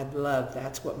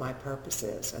 That's what my purpose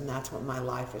is, and that's what my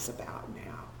life is about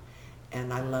now.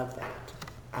 And I love that.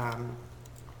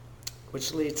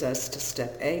 which leads us to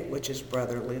step 8, which is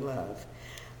brotherly love.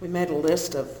 We made a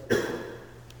list of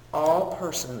all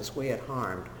persons we had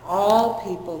harmed, all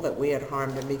people that we had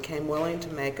harmed, and became willing to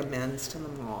make amends to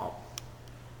them all.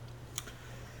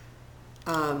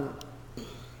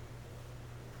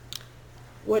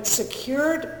 What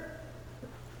secured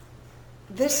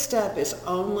this step is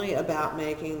only about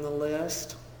making the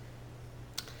list.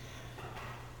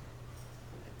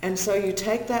 And so you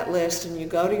take that list and you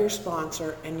go to your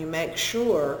sponsor and you make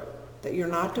sure that you're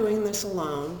not doing this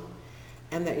alone,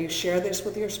 and that you share this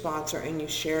with your sponsor, and you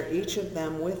share each of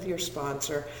them with your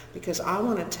sponsor, because I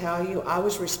want to tell you, I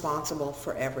was responsible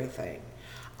for everything.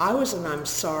 I was an I'm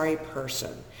sorry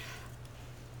person.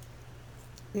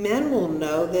 Men will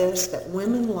know this, that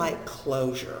women like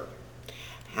closure.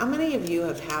 How many of you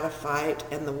have had a fight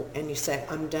and you say,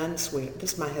 I'm done, sweet.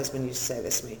 This, my husband used to say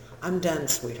this to me. I'm done,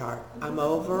 sweetheart. I'm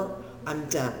over. I'm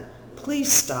done.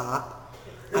 Please stop.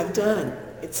 I've done.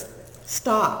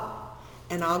 Stop.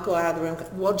 And I'll go out of the room.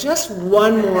 Well, just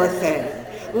one more thing.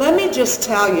 Let me just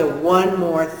tell you one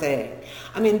more thing.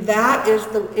 I mean,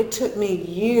 it took me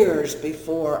years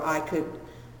before I could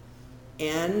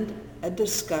end a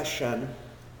discussion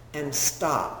and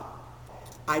stop.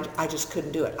 I just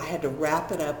couldn't do it. I had to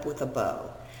wrap it up with a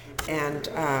bow. And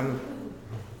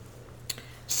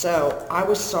so I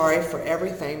was sorry for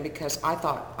everything, because I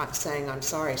thought saying I'm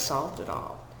sorry solved it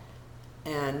all.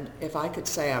 And if I could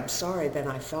say I'm sorry, then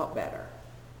I felt better.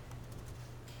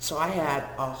 So I had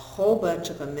a whole bunch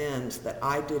of amends that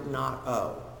I did not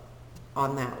owe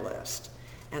on that list.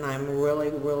 And I'm really,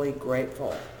 really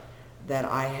grateful that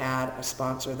I had a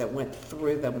sponsor that went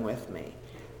through them with me,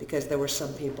 because there were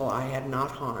some people I had not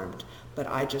harmed, but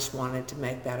I just wanted to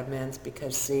make that amends,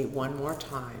 because, see, one more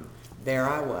time, there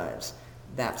I was,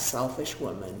 that selfish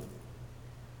woman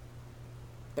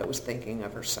that was thinking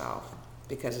of herself,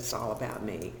 because it's all about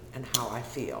me and how I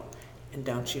feel. And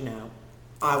don't you know,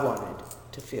 I wanted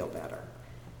to feel better.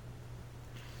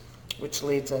 Which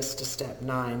leads us to step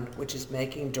 9, which is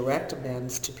making direct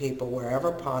amends to people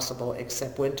wherever possible,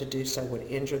 except when to do so would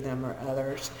injure them or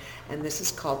others. And this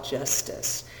is called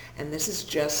justice. And this is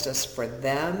justice for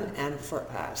them and for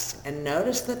us. And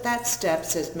notice that step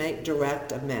says make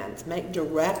direct amends. Make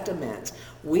direct amends.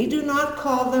 We do not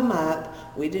call them up.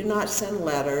 We do not send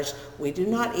letters. We do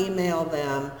not email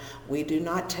them. We do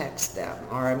not text them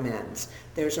our amends.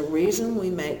 There's a reason we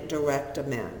make direct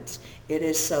amends. It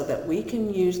is so that we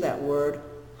can use that word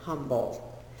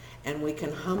humble, and we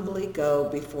can humbly go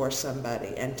before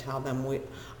somebody and tell them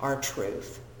our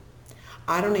truth.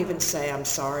 I don't even say I'm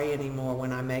sorry anymore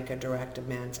when I make a direct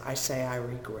amends. I say I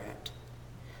regret,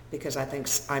 because I think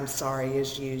I'm sorry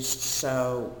is used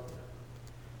so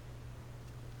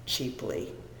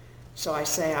cheaply. So I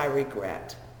say I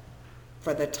regret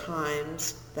for the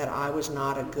times that I was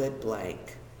not a good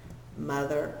blank.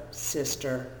 Mother,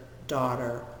 sister,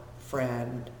 daughter,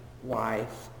 friend,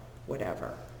 wife,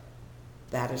 whatever.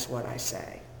 That is what I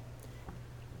say.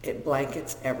 It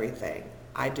blankets everything.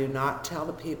 I do not tell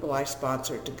the people I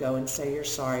sponsor to go and say you're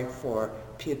sorry for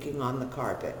puking on the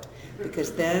carpet,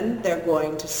 because then they're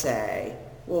going to say,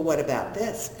 well, what about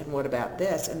this? And what about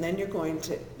this? And then you're going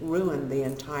to ruin the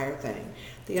entire thing.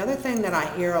 The other thing that I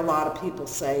hear a lot of people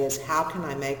say is, how can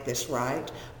I make this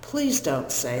right? Please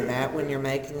don't say that when you're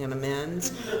making an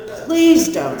amends. Please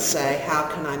don't say, how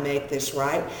can I make this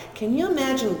right? Can you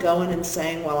imagine going and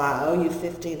saying, well, I owe you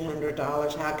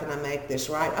 $1,500. How can I make this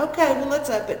right? Okay, well,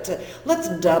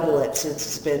 let's double it since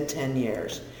it's been 10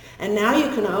 years. And now you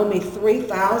can owe me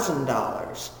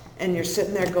 $3,000. And you're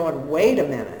sitting there going, wait a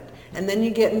minute. And then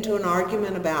you get into an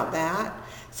argument about that.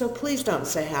 So please don't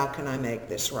say, how can I make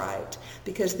this right?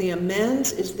 Because the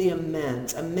amends is the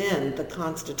amends. Amend the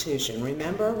Constitution.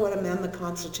 Remember what amend the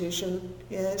Constitution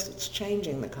is? It's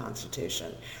changing the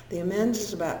Constitution. The amends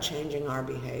is about changing our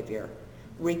behavior,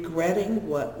 regretting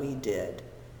what we did,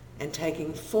 and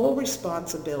taking full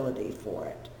responsibility for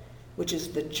it, which is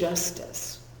the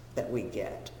justice that we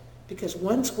get. Because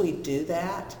once we do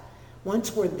that,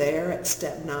 once we're there at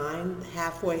step 9,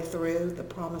 halfway through, the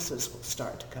promises will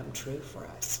start to come true for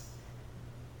us.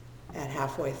 At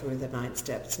halfway through the 9th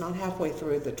step. It's not halfway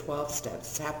through the 12th steps,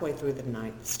 it's halfway through the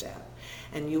 9th step.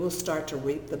 And you will start to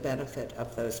reap the benefit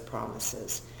of those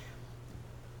promises.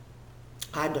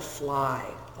 I had to fly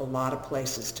a lot of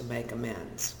places to make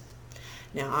amends.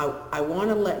 Now, I want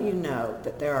to let you know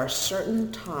that there are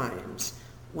certain times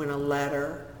when a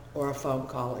letter or a phone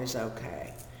call is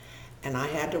okay. And I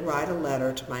had to write a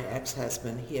letter to my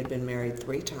ex-husband. He had been married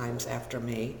 3 times after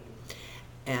me.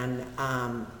 And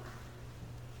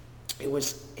it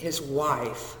was his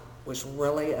wife was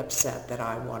really upset that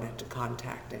I wanted to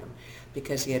contact him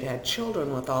because he had had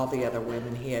children with all the other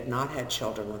women. He had not had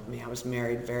children with me. I was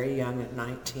married very young at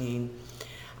 19.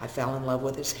 I fell in love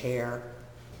with his hair.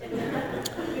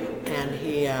 And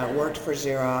he worked for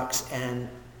Xerox, and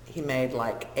he made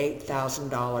like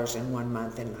 $8,000 in 1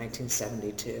 month in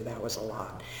 1972. That was a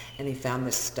lot. And he found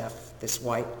this stuff, this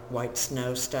white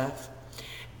snow stuff,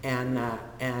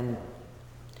 and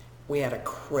we had a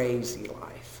crazy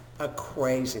life,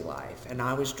 and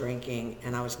I was drinking,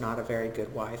 and I was not a very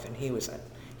good wife, and he was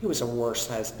a worse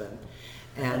husband,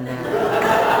 and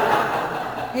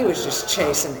he was just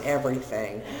chasing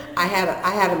everything. I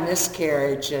had a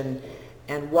miscarriage, and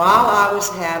while I was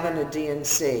having a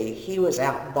DNC, he was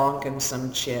out bonking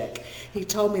some chick. He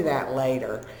told me that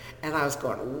later, and I was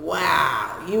going,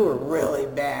 wow, you were really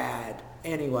bad.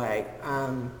 Anyway,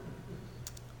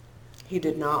 he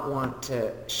did not want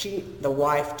to, the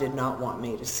wife did not want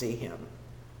me to see him.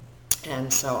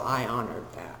 And so I honored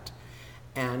that.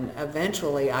 And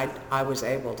eventually I was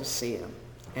able to see him.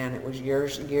 And it was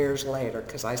years later,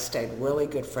 because I stayed really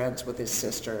good friends with his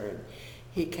sister, and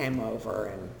he came over,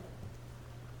 and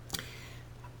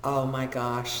oh my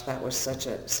gosh, that was such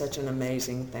an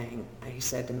amazing thing. He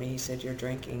said to me, he said, your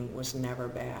drinking was never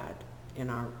bad in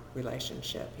our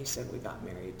relationship. He said, we got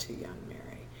married too young, Mary.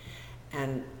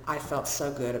 And I felt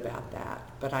so good about that,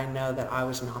 but I know that I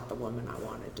was not the woman I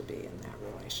wanted to be in that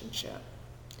relationship.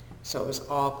 So it was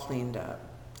all cleaned up,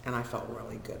 and I felt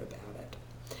really good about it.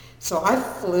 So I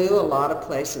flew a lot of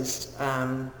places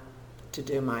to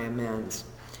do my amends.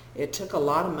 It took a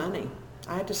lot of money.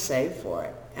 I had to save for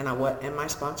it. And my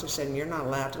sponsor said, you're not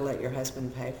allowed to let your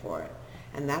husband pay for it.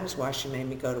 And that is why she made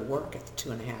me go to work at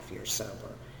 2.5 years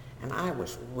sober. And I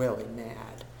was really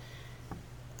mad.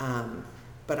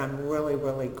 But I'm really,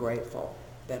 really grateful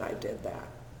that I did that.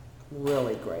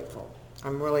 Really grateful.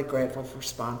 I'm really grateful for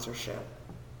sponsorship.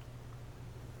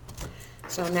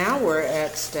 So now we're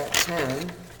at step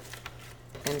 10.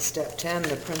 And step 10,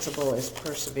 the principle is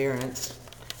perseverance.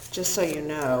 Just so you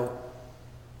know,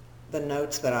 the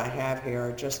notes that I have here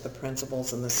are just the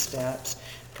principles and the steps,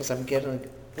 because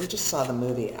we just saw the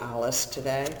movie Alice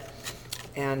today,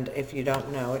 and if you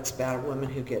don't know, it's about a woman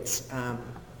who gets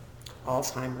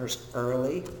Alzheimer's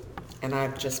early, and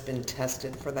I've just been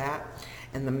tested for that,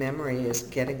 and the memory is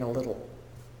getting a little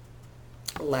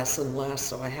less and less,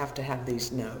 so I have to have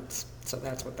these notes. So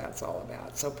that's what that's all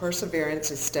about. So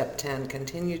perseverance is step 10.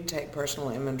 Continue to take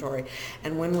personal inventory,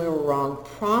 and when we were wrong,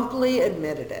 promptly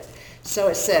admitted it. So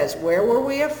it says, where were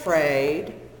we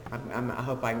afraid? I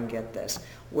hope I can get this.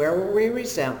 Where were we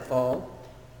resentful?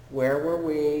 Where were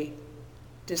we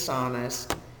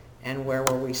dishonest? And where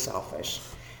were we selfish?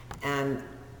 And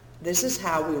this is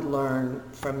how we learn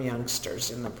from youngsters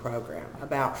in the program.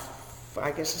 About, I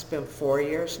guess it's been 4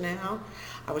 years now.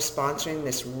 I was sponsoring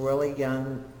this really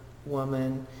young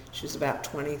woman. She was about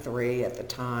 23 at the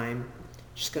time.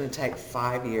 She's going to take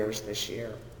 5 years this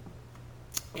year.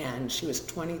 And she was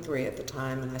 23 at the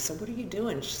time, and I said, what are you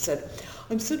doing? She said,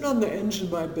 I'm sitting on the edge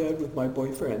of my bed with my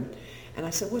boyfriend. And I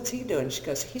said, what's he doing? She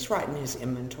goes, he's writing his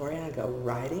inventory. And I go,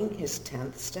 writing his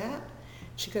 10th step?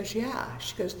 She goes, yeah.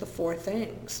 She goes, the 4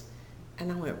 things.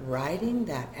 And I went, writing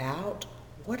that out?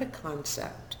 What a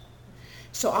concept.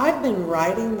 So I've been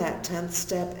writing that 10th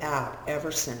step out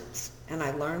ever since, and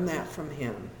I learned that from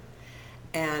him.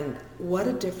 And what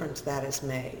a difference that has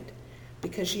made.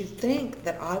 Because you'd think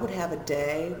that I would have a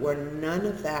day where none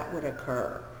of that would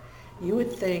occur. You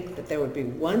would think that there would be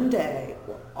one day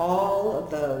where all of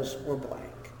those were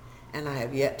blank. And I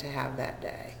have yet to have that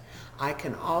day. I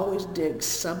can always dig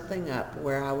something up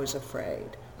where I was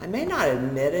afraid. I may not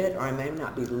admit it, or I may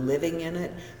not be living in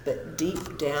it, but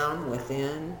deep down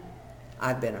within,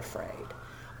 I've been afraid,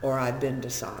 or I've been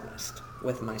dishonest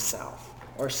with myself,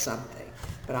 or something.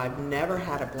 But I've never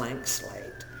had a blank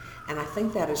slate. And I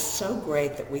think that is so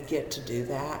great that we get to do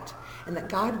that, and that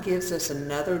God gives us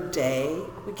another day.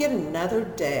 We get another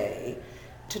day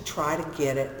to try to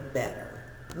get it better.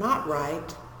 Not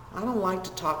right. I don't like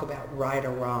to talk about right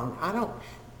or wrong.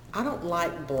 I don't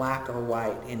like black or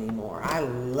white anymore. I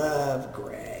love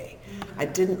gray.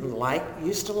 I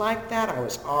used to like that. I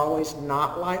was always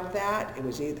not like that. It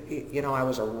was either, I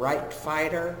was a right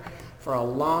fighter for a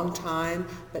long time,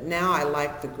 but now I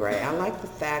like the gray. I like the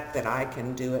fact that I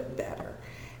can do it better,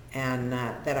 and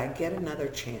that I get another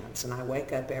chance, and I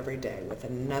wake up every day with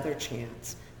another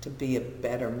chance to be a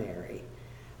better Mary.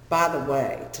 By the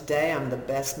way, today I'm the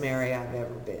best Mary I've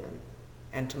ever been,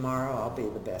 and tomorrow I'll be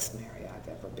the best Mary I've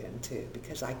ever been too,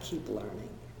 because I keep learning.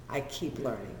 I keep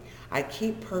learning. I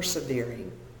keep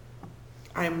persevering.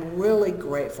 I'm really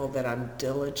grateful that I'm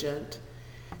diligent,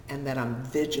 and that I'm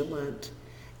vigilant,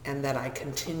 and that I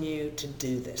continue to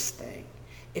do this thing.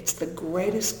 It's the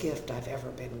greatest gift I've ever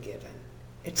been given.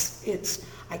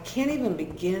 I can't even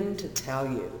begin to tell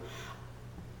you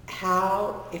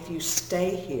how, if you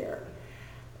stay here,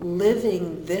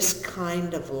 living this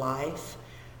kind of life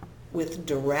with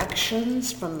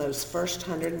directions from those first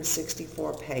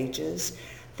 164 pages,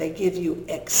 they give you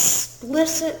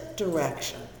explicit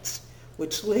directions,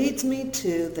 which leads me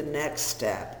to the next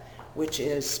step, which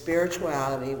is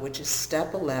spirituality, which is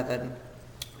step 11,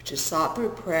 which is sought through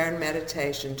prayer and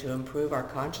meditation to improve our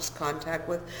conscious contact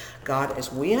with God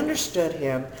as we understood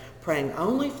him, praying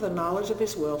only for the knowledge of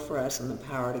his will for us and the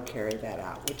power to carry that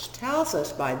out, which tells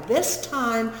us by this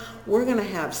time we're going to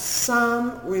have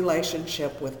some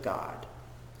relationship with God,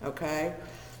 okay?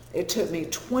 It took me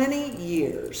 20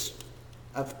 years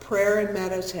of prayer and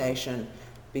meditation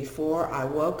before I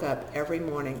woke up every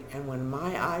morning, and when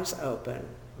my eyes open,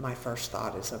 my first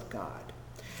thought is of God.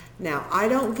 Now, I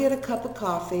don't get a cup of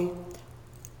coffee.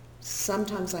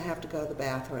 Sometimes I have to go to the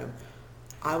bathroom.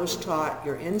 I was taught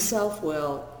you're in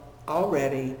self-will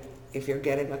already if you're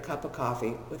getting a cup of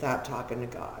coffee without talking to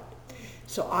God.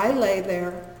 So I lay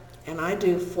there and I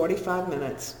do 45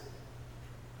 minutes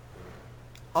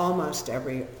almost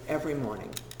every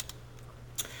morning.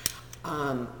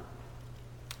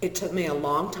 It took me a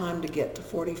long time to get to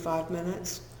 45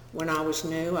 minutes. When I was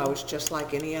new, I was just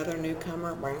like any other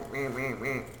newcomer.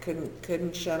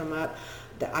 Couldn't shut them up.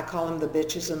 I call them the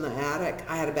bitches in the attic.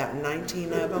 I had about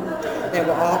 19 of them. They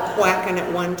were all quacking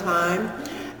at one time.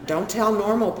 Don't tell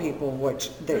normal people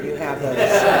that you have those.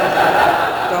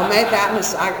 Don't make that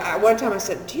mistake. One time I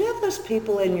said, do you have those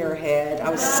people in your head? I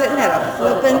was sitting at a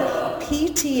flippin'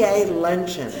 PTA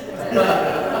luncheon.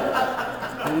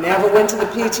 I never went to the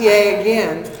PTA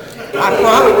again. I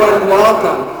probably wasn't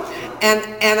welcome.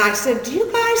 And I said, do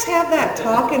you guys have that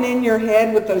talking in your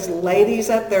head with those ladies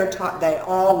up there? They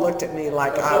all looked at me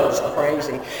like I was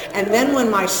crazy. And then when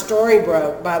my story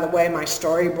broke, by the way, my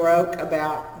story broke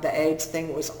about the AIDS thing.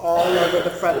 It was all over the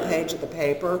front page of the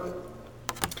paper.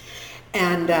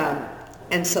 And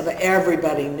so that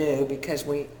everybody knew, because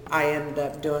I ended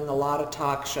up doing a lot of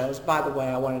talk shows. By the way,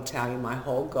 I want to tell you my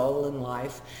whole goal in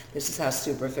life. This is how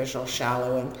superficial,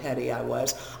 shallow, and petty I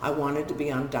was. I wanted to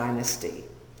be on Dynasty.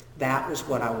 That was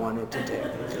what I wanted to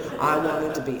do. I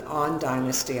wanted to be on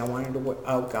Dynasty. I wanted to,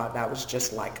 oh God, that was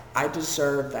just like, I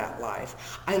deserved that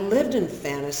life. I lived in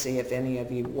fantasy. If any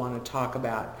of you want to talk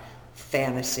about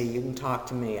fantasy, you can talk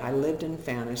to me. I lived in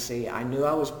fantasy. I knew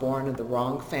I was born in the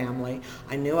wrong family.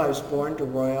 I knew I was born to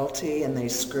royalty and they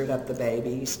screwed up the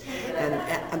babies.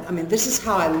 And I mean, this is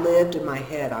how I lived in my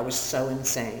head. I was so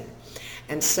insane.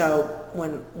 And so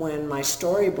when my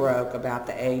story broke about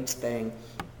the AIDS thing,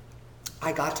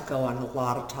 I got to go on a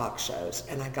lot of talk shows,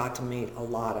 and I got to meet a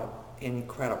lot of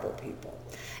incredible people.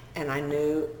 And I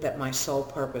knew that my sole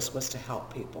purpose was to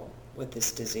help people with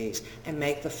this disease and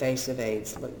make the face of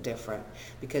AIDS look different,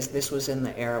 because this was in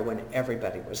the era when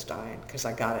everybody was dying, because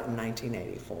I got it in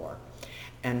 1984.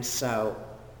 And so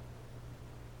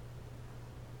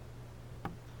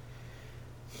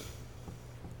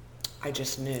I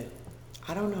just knew.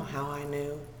 I don't know how I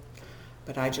knew,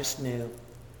 but I just knew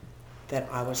that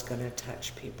I was going to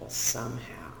touch people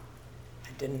somehow. I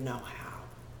didn't know how,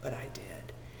 but I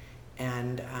did.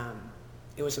 And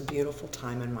it was a beautiful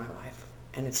time in my life.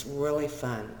 And it's really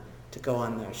fun to go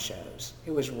on those shows.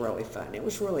 It was really fun. It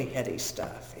was really heady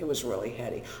stuff. It was really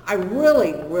heady. I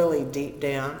really, really deep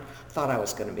down thought I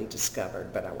was going to be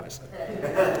discovered, but I wasn't.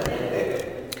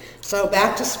 So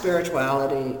back to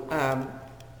spirituality.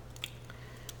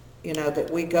 You know, that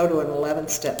we go to an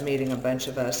 11-step meeting, a bunch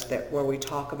of us, where we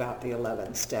talk about the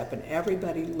 11th step, and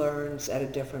everybody learns at a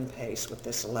different pace with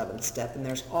this 11th step, and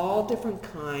there's all different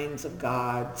kinds of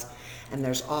gods, and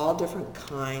there's all different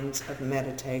kinds of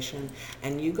meditation,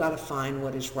 and you got to find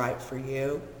what is right for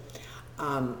you.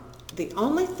 The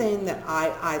only thing that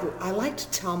I like to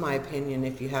tell my opinion,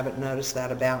 if you haven't noticed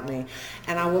that about me,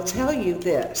 and I will tell you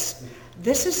this.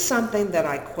 This is something that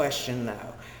I question,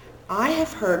 though. I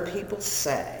have heard people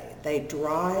say they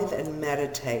drive and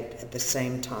meditate at the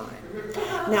same time.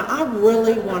 Now, I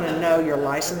really want to know your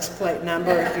license plate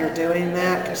number if you're doing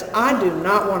that, because I do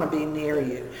not want to be near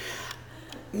you.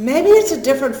 Maybe it's a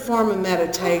different form of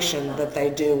meditation that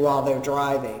they do while they're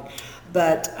driving,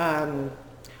 but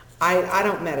I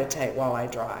don't meditate while I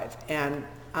drive. And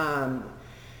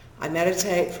I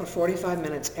meditate for 45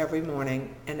 minutes every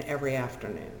morning and every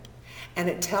afternoon. And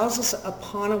it tells us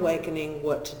upon awakening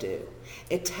what to do.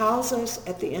 It tells us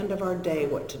at the end of our day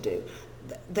what to do.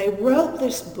 They wrote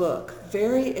this book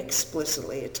very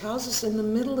explicitly. It tells us in the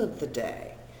middle of the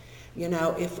day You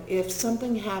know, if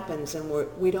something happens and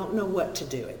we don't know what to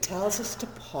do, it tells us to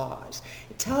pause.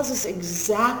 It tells us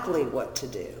exactly what to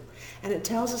do. And it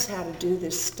tells us how to do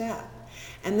this step.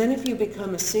 And then if you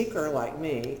become a seeker like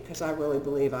me, because I really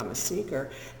believe I'm a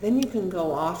seeker, then you can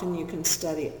go off and you can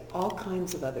study all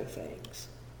kinds of other things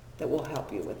that will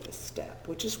help you with this step,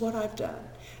 which is what I've done.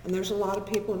 And there's a lot of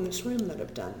people in this room that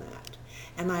have done that.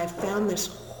 And I have found this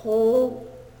whole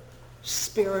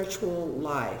spiritual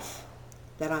life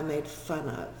that I made fun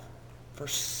of for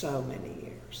so many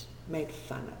years, made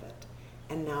fun of it.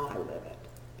 And now I live it,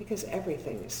 because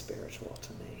everything is spiritual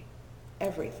to me,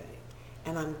 everything.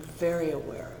 And I'm very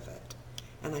aware of it.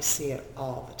 And I see it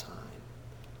all the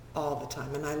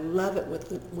time. And I love it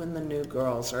when the new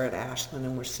girls are at Ashland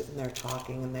and we're sitting there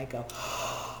talking and they go,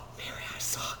 oh, Mary, I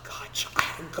saw a God shot. I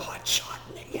had a God shot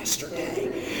in it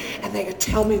yesterday. And they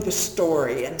tell me the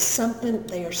story and something,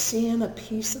 they are seeing a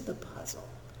piece of the puzzle.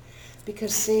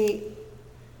 Because see,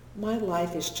 my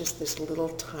life is just this little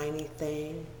tiny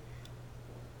thing,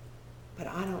 but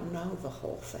I don't know the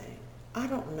whole thing. I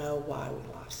don't know why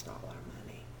we lost all our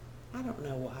money. I don't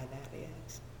know why that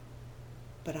is.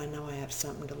 But I know I have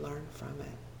something to learn from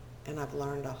it, and I've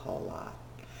learned a whole lot.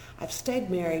 I've stayed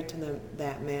married to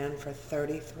that man for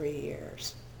 33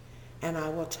 years, and I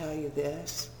will tell you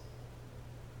this,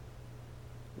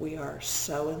 we are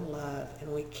so in love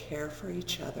and we care for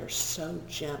each other so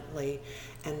gently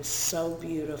and so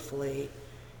beautifully,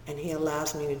 and he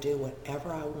allows me to do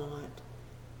whatever I want,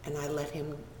 and I let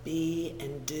him be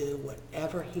and do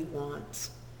whatever he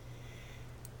wants.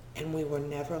 And we were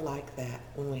never like that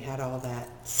when we had all that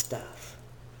stuff.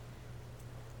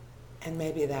 And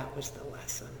maybe that was the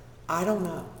lesson. I don't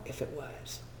know if it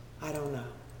was. I don't know.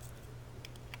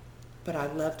 But I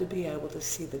love to be able to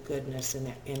see the goodness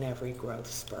in every growth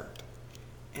spurt.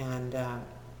 And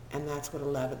that's what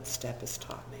 11th step has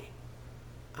taught me.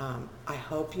 I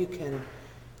hope you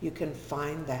can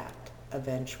find that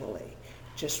eventually.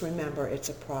 Just remember, it's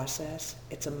a process.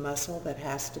 It's a muscle that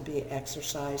has to be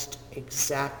exercised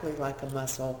exactly like a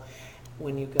muscle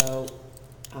when you go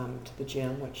to the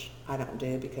gym, which I don't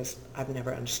do because I've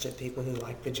never understood people who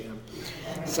like the gym.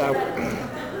 So,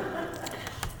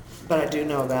 but I do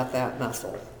know about that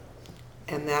muscle.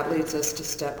 And that leads us to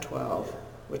step 12,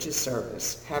 which is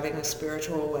service. Having a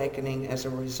spiritual awakening as a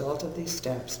result of these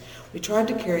steps, we tried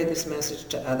to carry this message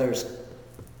to others,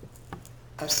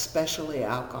 especially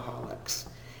alcoholics,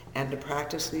 and to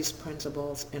practice these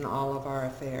principles in all of our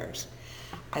affairs.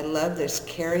 I love this,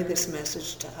 carry this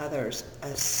message to others,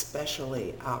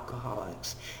 especially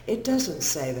alcoholics. It doesn't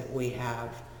say that we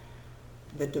have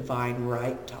the divine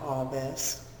right to all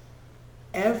this.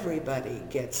 Everybody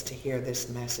gets to hear this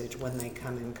message when they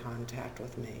come in contact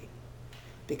with me,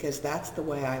 because that's the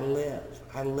way I live.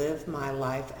 I live my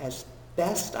life as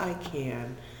best I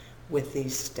can with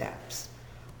these steps.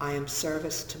 I am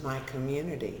service to my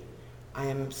community. I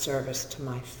am service to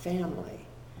my family.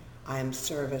 I am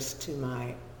service to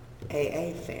my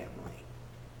AA family.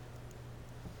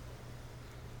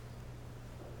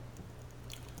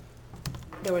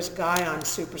 There was a guy on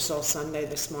Super Soul Sunday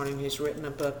this morning who's written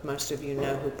a book. Most of you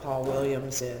know who Paul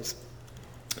Williams is.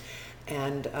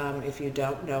 And if you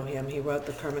don't know him, he wrote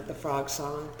the Kermit the Frog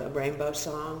song, the Rainbow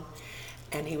Song.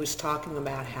 And he was talking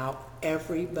about how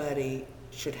everybody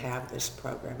should have this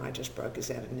program. I just broke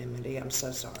his anonymity. I'm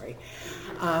so sorry.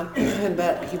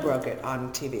 But he broke it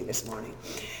on TV this morning.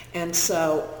 And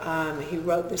so he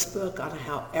wrote this book on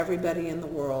how everybody in the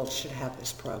world should have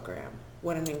this program.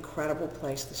 What an incredible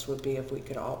place this would be if we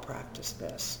could all practice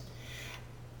this.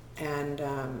 And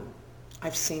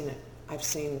I've seen it. I've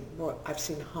seen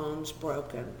homes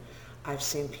broken. I've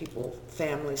seen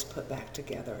families put back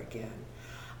together again.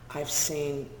 I've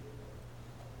seen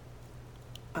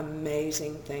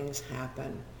amazing things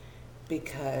happen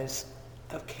because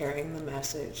of carrying the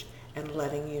message and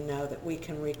letting you know that we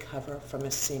can recover from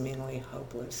a seemingly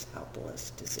hopeless,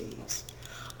 helpless disease.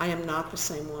 I am not the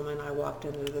same woman I walked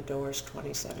into the doors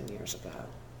 27 years ago.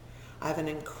 I have an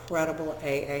incredible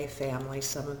AA family.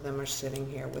 Some of them are sitting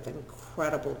here with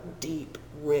incredible, deep,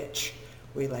 rich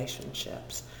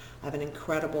relationships. I have an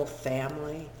incredible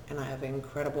family, and I have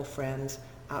incredible friends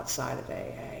outside of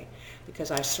AA because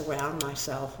I surround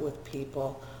myself with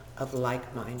people of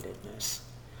like-mindedness.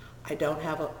 I don't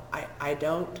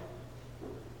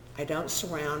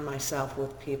surround myself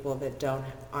with people that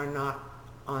are not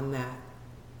on that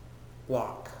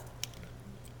walk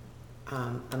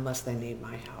unless they need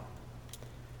my help.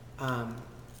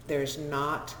 There's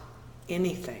not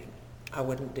anything I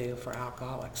wouldn't do for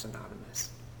Alcoholics Anonymous.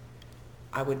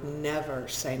 I would never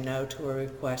say no to a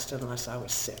request unless I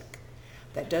was sick.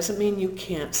 That doesn't mean you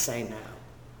can't say no.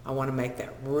 I want to make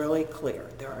that really clear.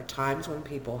 There are times when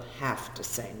people have to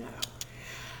say no.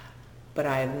 But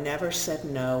I have never said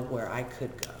no where I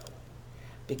could go,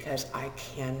 because I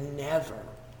can never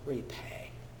repay.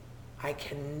 I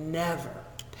can never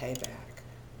pay back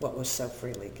what was so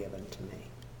freely given to me.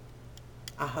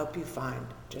 I hope you find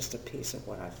just a piece of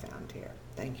what I found here.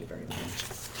 Thank you very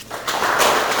much.